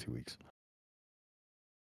next 2 weeks.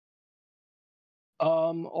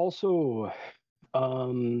 Also,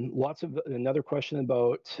 lots of another question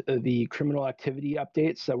about the criminal activity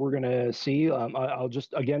updates that we're going to see. I'll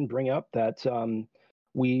just again bring up that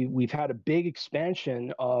we've had a big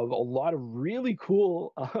expansion of a lot of really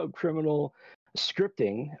cool criminal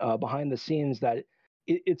scripting behind the scenes that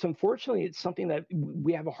it's unfortunately it's something that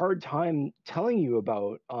we have a hard time telling you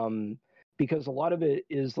about, because a lot of it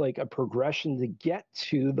is like a progression to get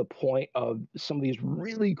to the point of some of these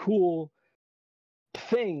really cool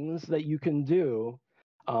things that you can do,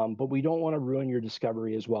 but we don't want to ruin your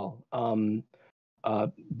discovery as well.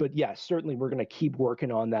 But yes, certainly we're going to keep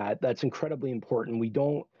working on that. That's incredibly important. We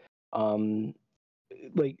don't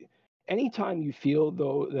like anytime you feel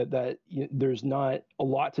though that there's not a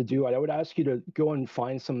lot to do. I would ask you to go and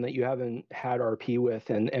find someone that you haven't had RP with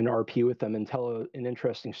and RP with them and tell an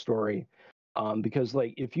interesting story. Because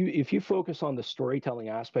like if you focus on the storytelling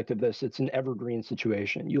aspect of this, it's an evergreen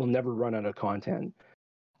situation. You'll never run out of content.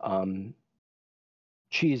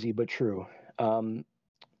 Cheesy but true.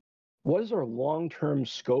 What is our long-term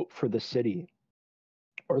scope for the city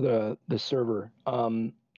or the server?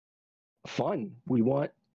 Fun. We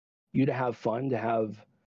want you to have fun, to have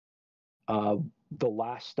the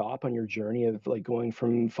last stop on your journey of like going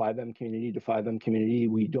from 5M community to 5M community.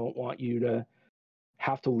 We don't want you to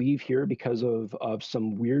have to leave here because of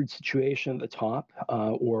some weird situation at the top,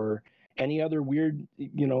 or any other weird,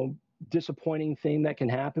 disappointing thing that can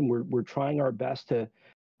happen. We're trying our best to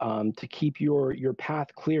keep your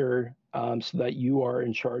path clear, so that you are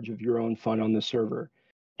in charge of your own fun on the server.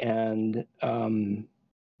 And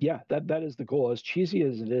yeah, that is the goal. As cheesy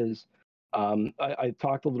as it is, I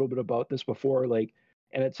talked a little bit about this before, like,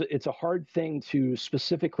 and it's a hard thing to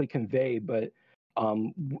specifically convey, but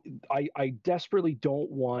I desperately don't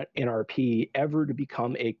want NRP ever to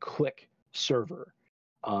become a click server,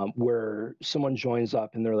 where someone joins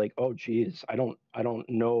up and they're like, oh geez, I don't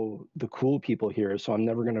know the cool people here, so I'm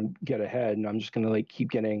never gonna get ahead, and I'm just gonna like keep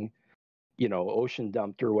getting, ocean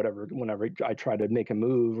dumped or whatever whenever I try to make a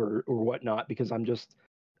move or whatnot, because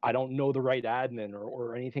I don't know the right admin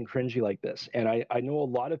or anything cringy like this. And I know a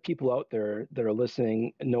lot of people out there that are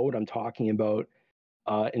listening know what I'm talking about,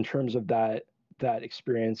 in terms of that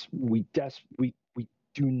experience. We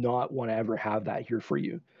do not want to ever have that here for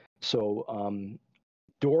you. So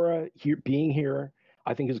Dora being here,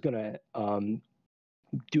 I think is going to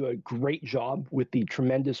do a great job with the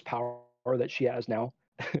tremendous power that she has now.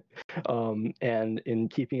 And in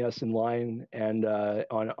keeping us in line and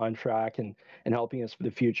on track and helping us for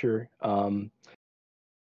the future.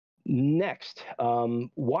 Next,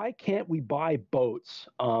 why can't we buy boats?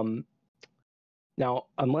 Now,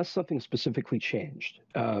 unless something specifically changed,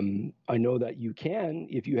 I know that you can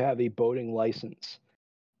if you have a boating license.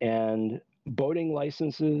 And boating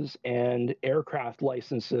licenses and aircraft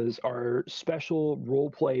licenses are special role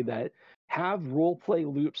play that have role play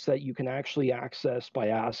loops that you can actually access by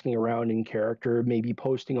asking around in character, maybe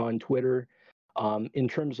posting on Twitter. In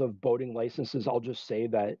terms of boating licenses, I'll just say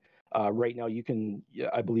that right now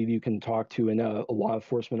I believe you can talk to a law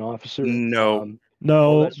enforcement officer. No.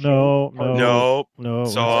 No, that's no, changed? no, No. no.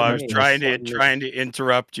 So it's- I was it's- trying to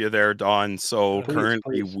interrupt you there, Don. So Please,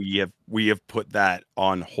 currently please. we have put that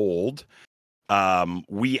on hold.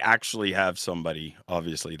 We actually have somebody,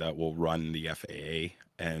 obviously, that will run the FAA,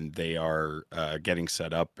 and they are getting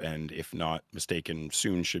set up, and if not mistaken,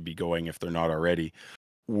 soon should be going if they're not already.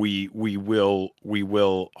 We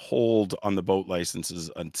will hold on the boat licenses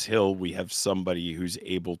until we have somebody who's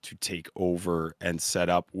able to take over and set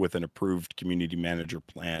up with an approved community manager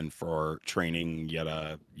plan for training,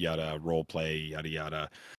 yada yada, role play, yada yada,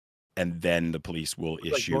 and then the police will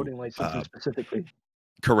Like issue boating licenses specifically.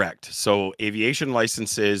 Correct. So aviation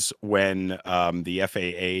licenses, when the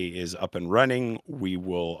FAA is up and running, we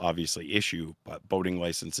will obviously issue, but boating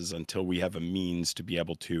licenses, until we have a means to be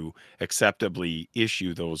able to acceptably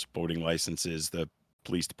issue those boating licenses, the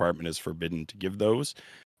police department is forbidden to give those.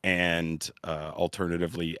 And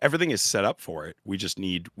alternatively, everything is set up for it. We just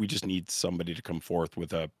need somebody to come forth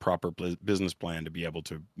with a proper business plan to be able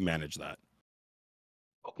to manage that.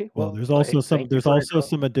 Okay. Well, there's also some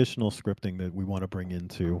additional scripting that we want to bring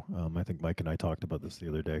into. I think Mike and I talked about this the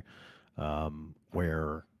other day,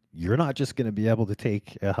 where you're not just going to be able to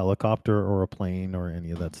take a helicopter or a plane or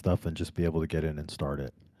any of that stuff and just be able to get in and start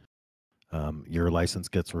it. Your license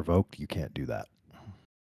gets revoked. You can't do that.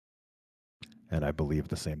 And I believe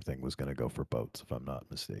the same thing was going to go for boats, if I'm not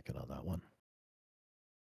mistaken on that one.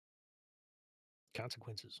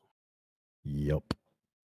 Consequences. Yep.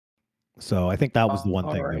 So I think that was the one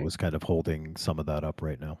thing right. that was kind of holding some of that up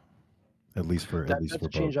right now, at least for That's a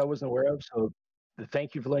change boats. I wasn't aware of. So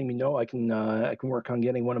thank you for letting me know. I can work on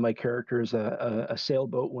getting one of my characters a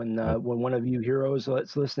sailboat when one of you heroes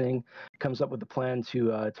that's listening comes up with a plan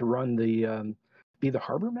to run be the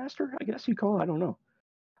harbor master, I guess you call it. I don't know.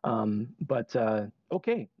 But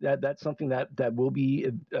okay, that's something that will be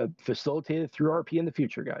facilitated through RP in the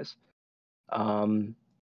future, guys.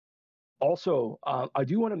 Also, I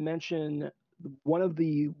do want to mention one of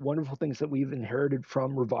the wonderful things that we've inherited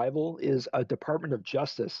from Revival is a Department of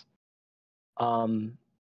Justice.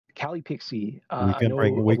 Callie Pixie, I know we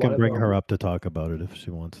a lot can of bring her up to talk about it if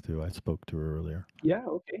she wants to. I spoke to her earlier. Yeah,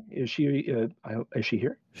 okay. Is she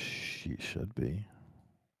here? She should be.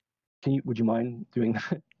 Would you mind doing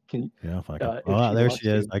that? Can you? Yeah, if I can. If she There wants she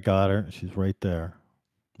is. to. I got her. She's right there.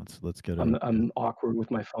 Let's get her. I'm awkward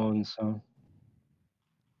with my phone, so.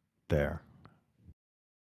 There.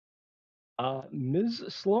 Ms.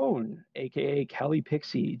 Sloan, aka Callie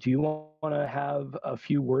Pixie, do you want to have a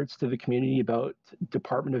few words to the community about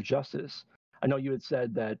Department of Justice? I know you had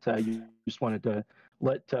said that you just wanted to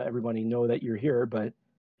let everybody know that you're here, but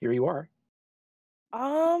here you are.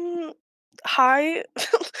 Hi.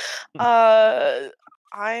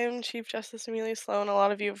 I'm Chief Justice Amelia Sloan. A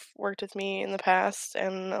lot of you have worked with me in the past,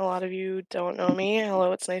 and a lot of you don't know me.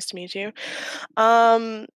 Hello, it's nice to meet you.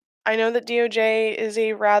 I know that DOJ is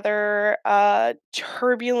a rather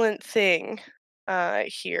turbulent thing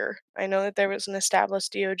here. I know that there was an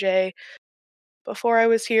established DOJ before I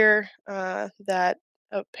was here that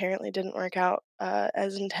apparently didn't work out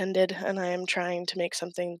as intended, and I am trying to make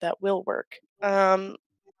something that will work.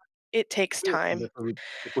 It takes time. If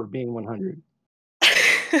we're being 100.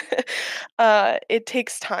 It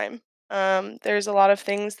takes time. There's a lot of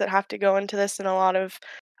things that have to go into this and a lot of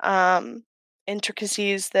um,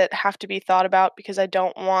 intricacies that have to be thought about because I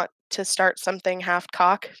don't want to start something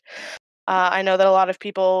half-cocked. I know that a lot of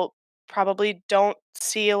people probably don't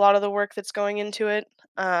see a lot of the work that's going into it,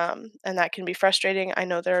 and that can be frustrating. I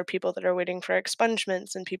know there are people that are waiting for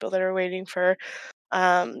expungements and people that are waiting for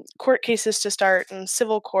court cases to start and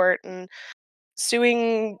civil court and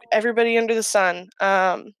suing everybody under the sun.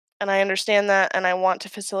 And I understand that, and I want to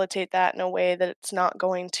facilitate that in a way that it's not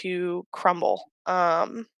going to crumble.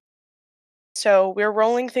 So we're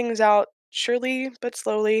rolling things out surely but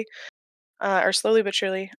slowly, or slowly but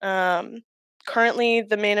surely. Currently,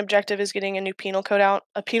 the main objective is getting a new penal code out.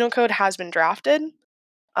 A penal code has been drafted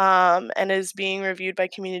and is being reviewed by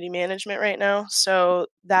community management right now. So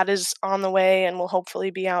that is on the way and will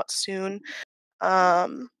hopefully be out soon,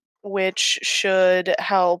 which should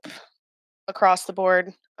help across the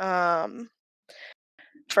board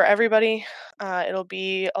for everybody. It'll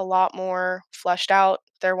be a lot more fleshed out.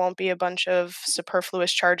 There won't be a bunch of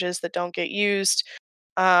superfluous charges that don't get used.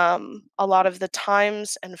 A lot of the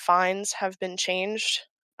times and fines have been changed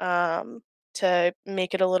to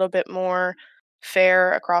make it a little bit more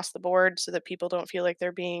fair across the board so that people don't feel like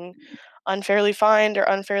they're being unfairly fined or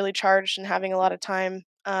unfairly charged and having a lot of time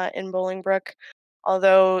in Bolingbrook.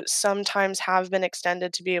 Although some times have been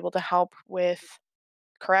extended to be able to help with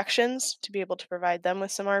corrections to be able to provide them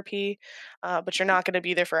with some RP, but you're not going to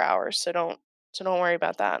be there for hours, so don't worry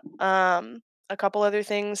about that. A couple other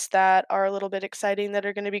things that are a little bit exciting that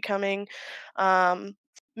are going to be coming: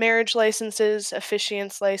 marriage licenses,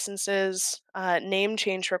 officiants licenses, name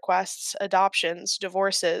change requests, adoptions,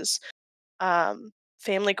 divorces.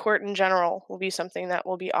 Family court in general will be something that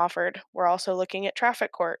will be offered. We're also looking at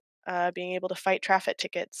traffic court, being able to fight traffic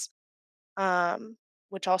tickets.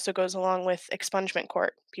 Which also goes along with expungement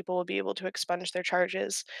court. People will be able to expunge their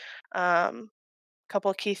charges.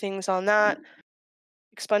 Couple of key things on that: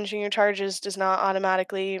 expunging your charges does not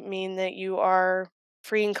automatically mean that you are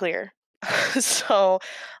free and clear. So,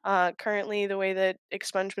 currently, the way that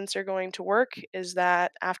expungements are going to work is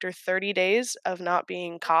that after 30 days of not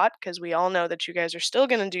being caught, because we all know that you guys are still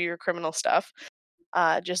going to do your criminal stuff,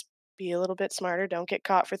 just be a little bit smarter. Don't get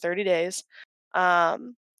caught for 30 days.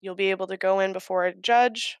 You'll be able to go in before a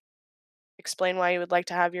judge, explain why you would like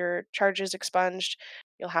to have your charges expunged.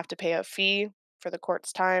 You'll have to pay a fee for the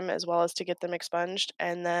court's time as well as to get them expunged.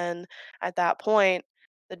 And then at that point,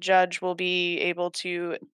 the judge will be able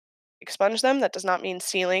to expunge them. That does not mean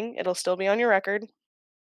sealing, it'll still be on your record.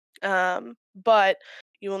 But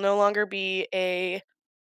you will no longer be I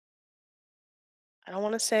don't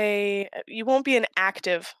want to say, you won't be an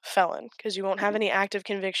active felon because you won't have any active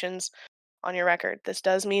convictions on your record. This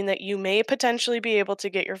does mean that you may potentially be able to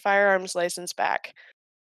get your firearms license back.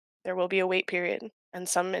 There will be a wait period, and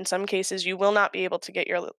in some cases you will not be able to get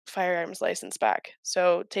your firearms license back.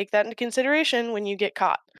 So take that into consideration when you get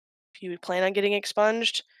caught. If you plan on getting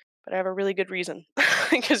expunged, but have a really good reason,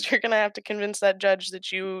 because you're going to have to convince that judge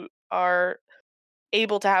that you are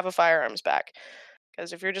able to have a firearms back.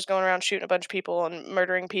 Because if you're just going around shooting a bunch of people and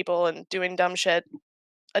murdering people and doing dumb shit,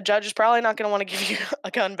 a judge is probably not going to want to give you a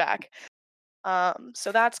gun back.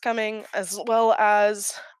 So that's coming, as well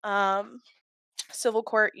as Civil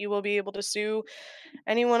court, you will be able to sue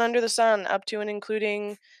anyone under the sun, up to and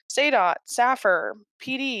including SADOT, SAFR,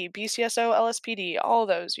 PD, BCSO, LSPD, all of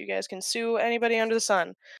those. You guys can sue anybody under the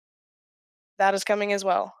sun. That is coming as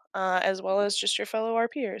well as just your fellow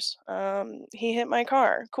RPers. He hit my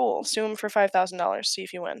car. Cool. Sue him for $5,000. See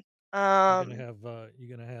if you win. You're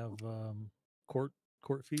gonna have court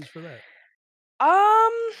fees for that.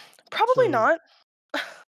 Probably So not.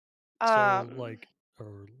 so like,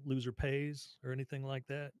 or loser pays or anything like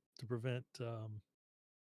that to prevent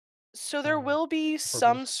So there will be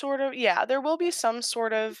some purpose. sort of there will be some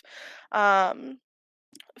sort of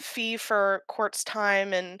fee for court's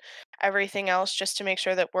time and everything else, just to make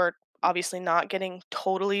sure that we're obviously not getting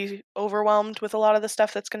totally overwhelmed with a lot of the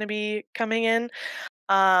stuff that's going to be coming in.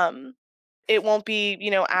 It won't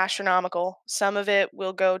be, astronomical. Some of it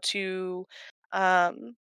will go to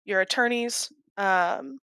your attorneys.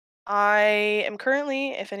 I am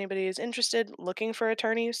currently, if anybody is interested, looking for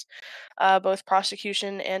attorneys, both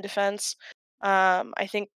prosecution and defense. I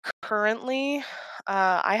think currently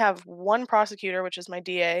I have one prosecutor, which is my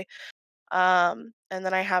DA, and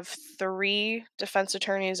then I have 3 defense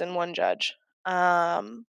attorneys and 1 judge.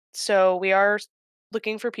 So we are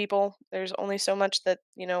looking for people. There's only so much that,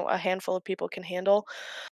 a handful of people can handle.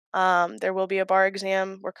 There will be a bar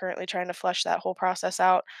exam. We're currently trying to flesh that whole process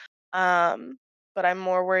out. But I'm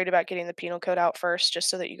more worried about getting the penal code out first, just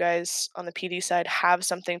so that you guys on the PD side have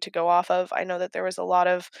something to go off of. I know that there was a lot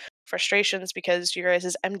of frustrations because your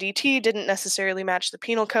guys' MDT didn't necessarily match the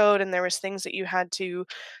penal code, and there was things that you had to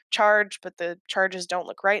charge, but the charges don't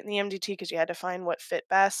look right in the MDT because you had to find what fit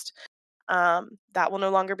best. That will no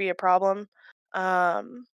longer be a problem.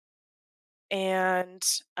 And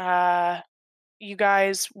you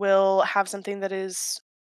guys will have something that is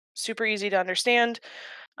super easy to understand.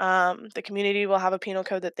 The community will have a penal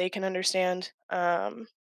code that they can understand.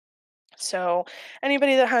 So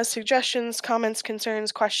anybody that has suggestions, comments,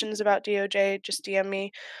 concerns, questions about DOJ, just DM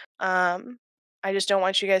me. I just don't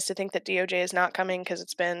want you guys to think that DOJ is not coming, because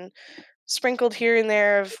it's been sprinkled here and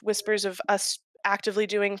there of whispers of us actively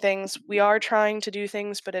doing things. We are trying to do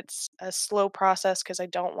things, but it's a slow process because I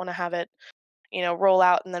don't want to have it, roll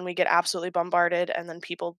out and then we get absolutely bombarded, and then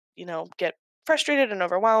people, get frustrated and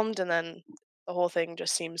overwhelmed, and then the whole thing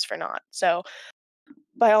just seems for naught. So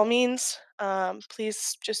by all means,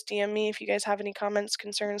 please just DM me if you guys have any comments,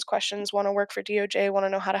 concerns, questions, want to work for DOJ, want to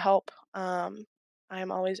know how to help. I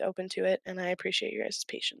am always open to it, and I appreciate your guys'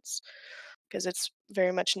 patience because it's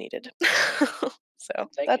very much needed. So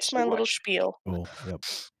Thank you that's so my little much. spiel. Cool. Yep.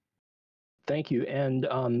 Thank you, and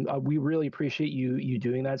we really appreciate you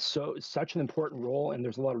doing that. So it's such an important role, and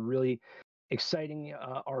there's a lot of really exciting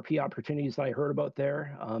RP opportunities that I heard about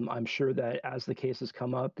there. I'm sure that as the cases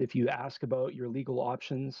come up, if you ask about your legal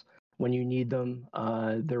options when you need them,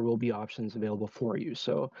 there will be options available for you.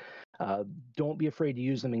 So don't be afraid to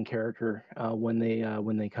use them in character when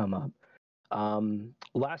they come up.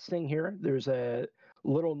 Last thing here, there's a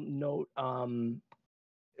little note.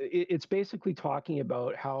 It's basically talking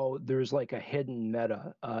about how there's like a hidden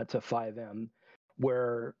meta to 5M,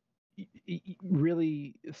 where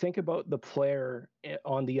really think about the player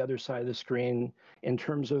on the other side of the screen in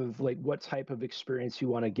terms of like what type of experience you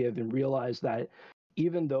want to give, and realize that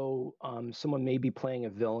even though someone may be playing a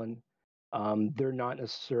villain, they're not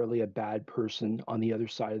necessarily a bad person on the other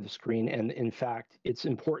side of the screen. And in fact, it's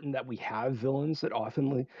important that we have villains that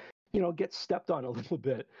often get stepped on a little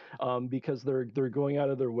bit, because they're going out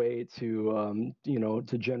of their way to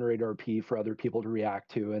to generate RP for other people to react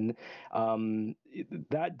to, and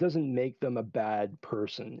that doesn't make them a bad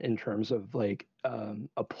person in terms of like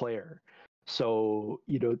a player. So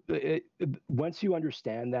once you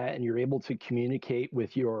understand that and you're able to communicate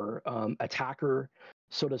with your attacker,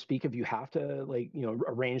 so to speak, if you have to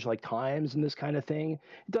arrange like times and this kind of thing,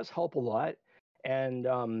 it does help a lot. And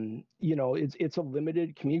it's a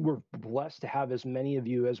limited community. We're blessed to have as many of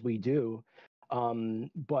you as we do,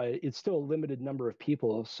 but it's still a limited number of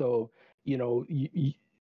people. So the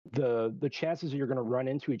chances that you're going to run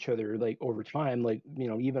into each other like over time, like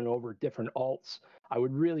even over different alts, I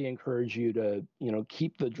would really encourage you to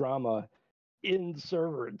keep the drama in the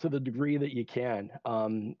server to the degree that you can,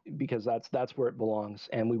 because that's where it belongs,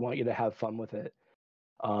 and we want you to have fun with it.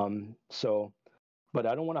 But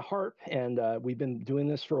I don't want to harp, and we've been doing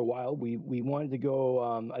this for a while. We wanted to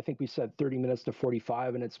go, I think we said 30 minutes to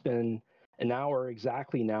 45, and it's been an hour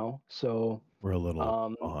exactly now. So We're a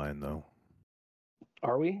little behind though.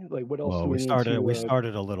 Are we? Like, what else do Well, we need to? we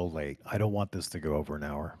started a little late. I don't want this to go over an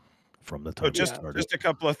hour. from the So time we started. just a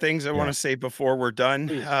couple of things I want to say before we're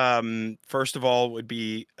done. First of all, would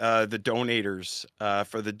be the donators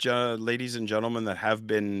for the ladies and gentlemen that have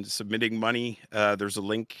been submitting money. There's a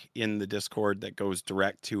link in the Discord that goes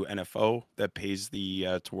direct to NFO that pays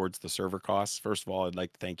the towards the server costs. First of all, I'd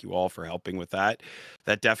like to thank you all for helping with that.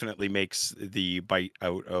 That definitely makes the bite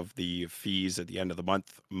out of the fees at the end of the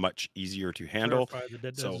month much easier to handle. Clarify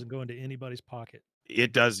that doesn't go into anybody's pocket.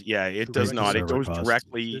 It does, yeah, it does not. It goes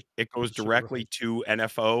directly to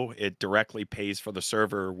NFO. It directly pays for the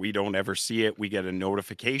server. We don't ever see it. We get a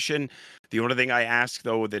notification. The only thing I ask,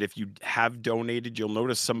 though, that if you have donated, you'll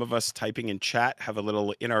notice some of us typing in chat have a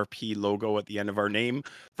little INRP logo at the end of our name.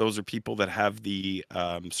 Those are people that have the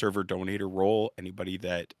server donator role. Anybody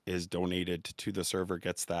that is donated to the server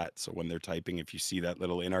gets that. So when they're typing, if you see that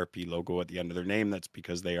little INRP logo at the end of their name, that's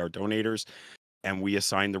because they are donators. And we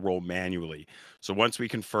assign the role manually. So once we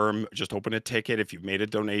confirm, just open a ticket. If you've made a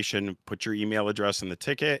donation, put your email address in the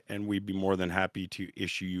ticket, and we'd be more than happy to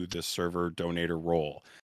issue you the server donator role.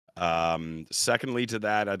 Secondly to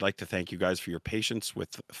that, I'd like to thank you guys for your patience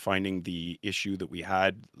with finding the issue that we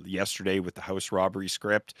had yesterday with the house robbery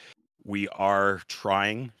script. We are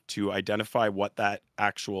trying to identify what that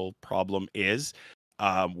actual problem is.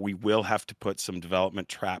 We will have to put some development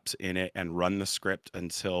traps in it and run the script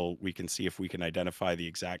until we can see if we can identify the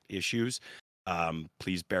exact issues.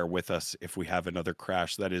 Please bear with us if we have another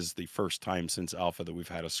crash. That is the first time since alpha that we've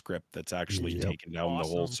had a script that's actually taken down the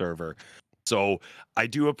whole server. So I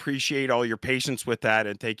do appreciate all your patience with that,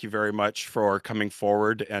 and thank you very much for coming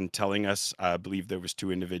forward and telling us. I believe there was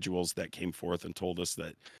 2 individuals that came forth and told us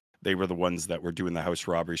that they were the ones that were doing the house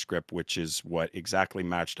robbery script, which is what exactly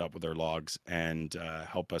matched up with our logs and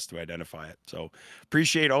help us to identify it. So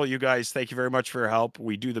appreciate all you guys. Thank you very much for your help.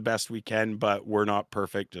 We do the best we can, but we're not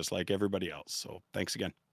perfect, just like everybody else. So thanks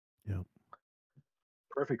again. Yeah.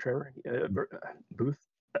 Perfect, Trevor. Booth.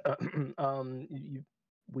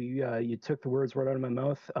 You took the words right out of my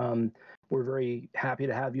mouth. We're very happy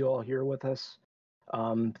to have you all here with us.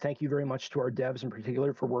 Thank you very much to our devs in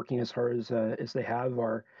particular for working as hard as they have.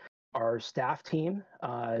 Our staff team,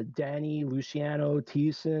 Danny, Luciano,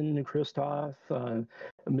 Thiessen, Christoph,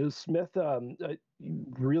 Ms. Smith,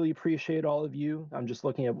 really appreciate all of you. I'm just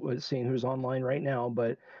looking at seeing who's online right now,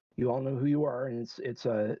 but you all know who you are, and it's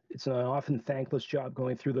an often thankless job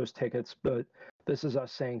going through those tickets, but this is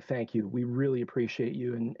us saying thank you. We really appreciate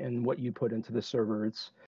you and what you put into the server.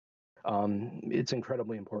 It's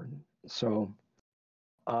incredibly important. So.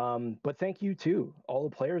 But thank you too, all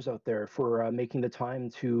the players out there, for making the time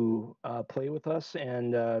to play with us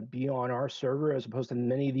and be on our server as opposed to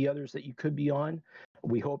many of the others that you could be on.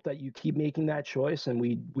 We hope that you keep making that choice, and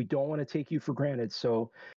we don't want to take you for granted. So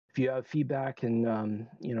if you have feedback and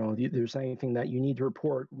there's anything that you need to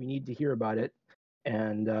report, we need to hear about it.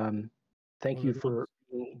 And thank you for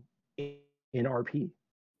being in RP.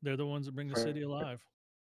 They're the ones that bring the city alive.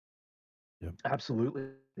 Yep. Absolutely.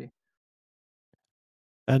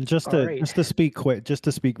 And just to speak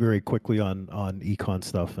very quickly on econ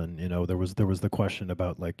stuff, and there was the question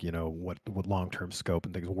about what long-term scope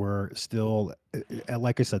and things. We're still,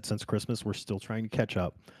 like I said, since Christmas, we're still trying to catch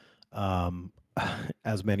up.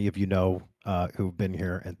 As many of you know who've been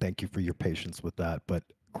here, and thank you for your patience with that. But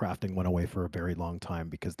crafting went away for a very long time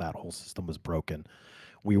because that whole system was broken.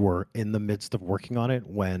 We were in the midst of working on it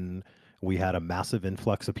when we had a massive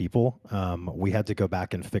influx of people. We had to go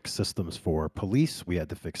back and fix systems for police. We had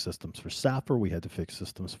to fix systems for SAFR. We had to fix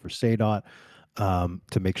systems for SADOT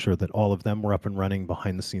to make sure that all of them were up and running.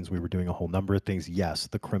 Behind the scenes, we were doing a whole number of things. Yes,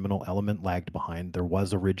 the criminal element lagged behind. There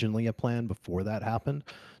was originally a plan before that happened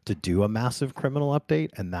to do a massive criminal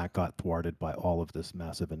update, and that got thwarted by all of this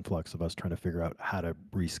massive influx of us trying to figure out how to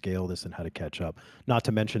rescale this and how to catch up. Not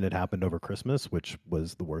to mention it happened over Christmas, which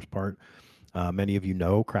was the worst part. Many of you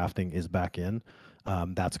know crafting is back in.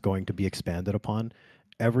 That's going to be expanded upon.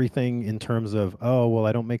 Everything in terms of, oh, well,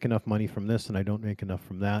 I don't make enough money from this and I don't make enough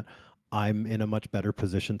from that. I'm in a much better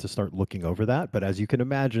position to start looking over that. But as you can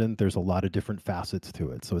imagine, there's a lot of different facets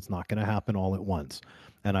to it. So it's not going to happen all at once.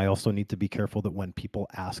 And I also need to be careful that when people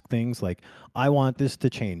ask things like, I want this to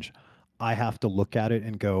change, I have to look at it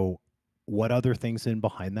and go, what other things in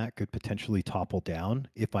behind that could potentially topple down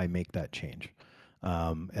if I make that change?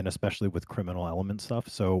 And especially with criminal element stuff.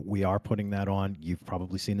 So we are putting that on. You've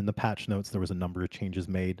probably seen in the patch notes, there was a number of changes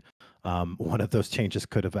made. One of those changes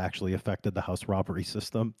could have actually affected the house robbery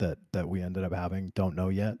system that we ended up having. Don't know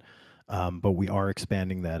yet. But we are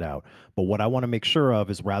expanding that out. But what I want to make sure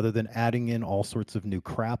of is rather than adding in all sorts of new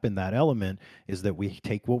crap in that element, is that we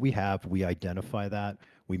take what we have, we identify that,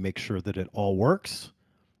 we make sure that it all works,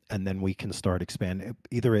 and then we can start expanding.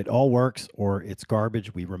 Either it all works or it's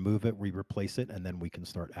garbage. We remove it, we replace it, and then we can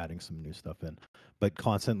start adding some new stuff in. But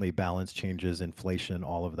constantly balance changes, inflation,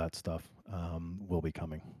 all of that stuff will be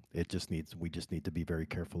coming. We just need to be very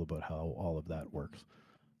careful about how all of that works.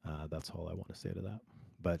 That's all I want to say to that.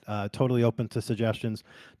 But totally open to suggestions.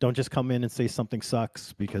 Don't just come in and say something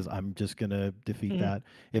sucks, because I'm just going to defeat that.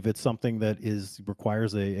 If it's something that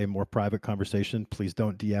requires a more private conversation, please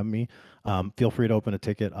don't DM me. Feel free to open a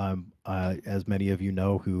ticket. As many of you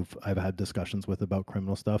know I've had discussions with about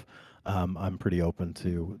criminal stuff, I'm pretty open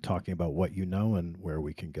to talking about what you know and where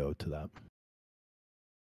we can go to that.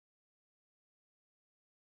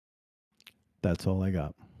 That's all I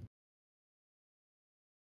got.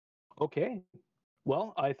 Okay.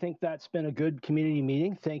 Well, I think that's been a good community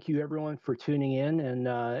meeting. Thank you, everyone, for tuning in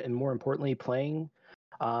and more importantly, playing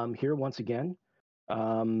here once again.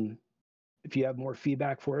 If you have more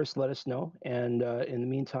feedback for us, let us know. And in the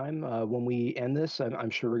meantime, when we end this,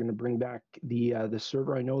 I'm sure we're going to bring back the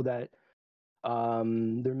server. I know that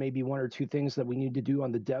there may be one or two things that we need to do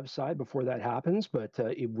on the dev side before that happens, but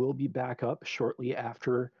it will be back up shortly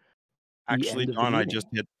after. Actually, Don, I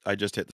just hit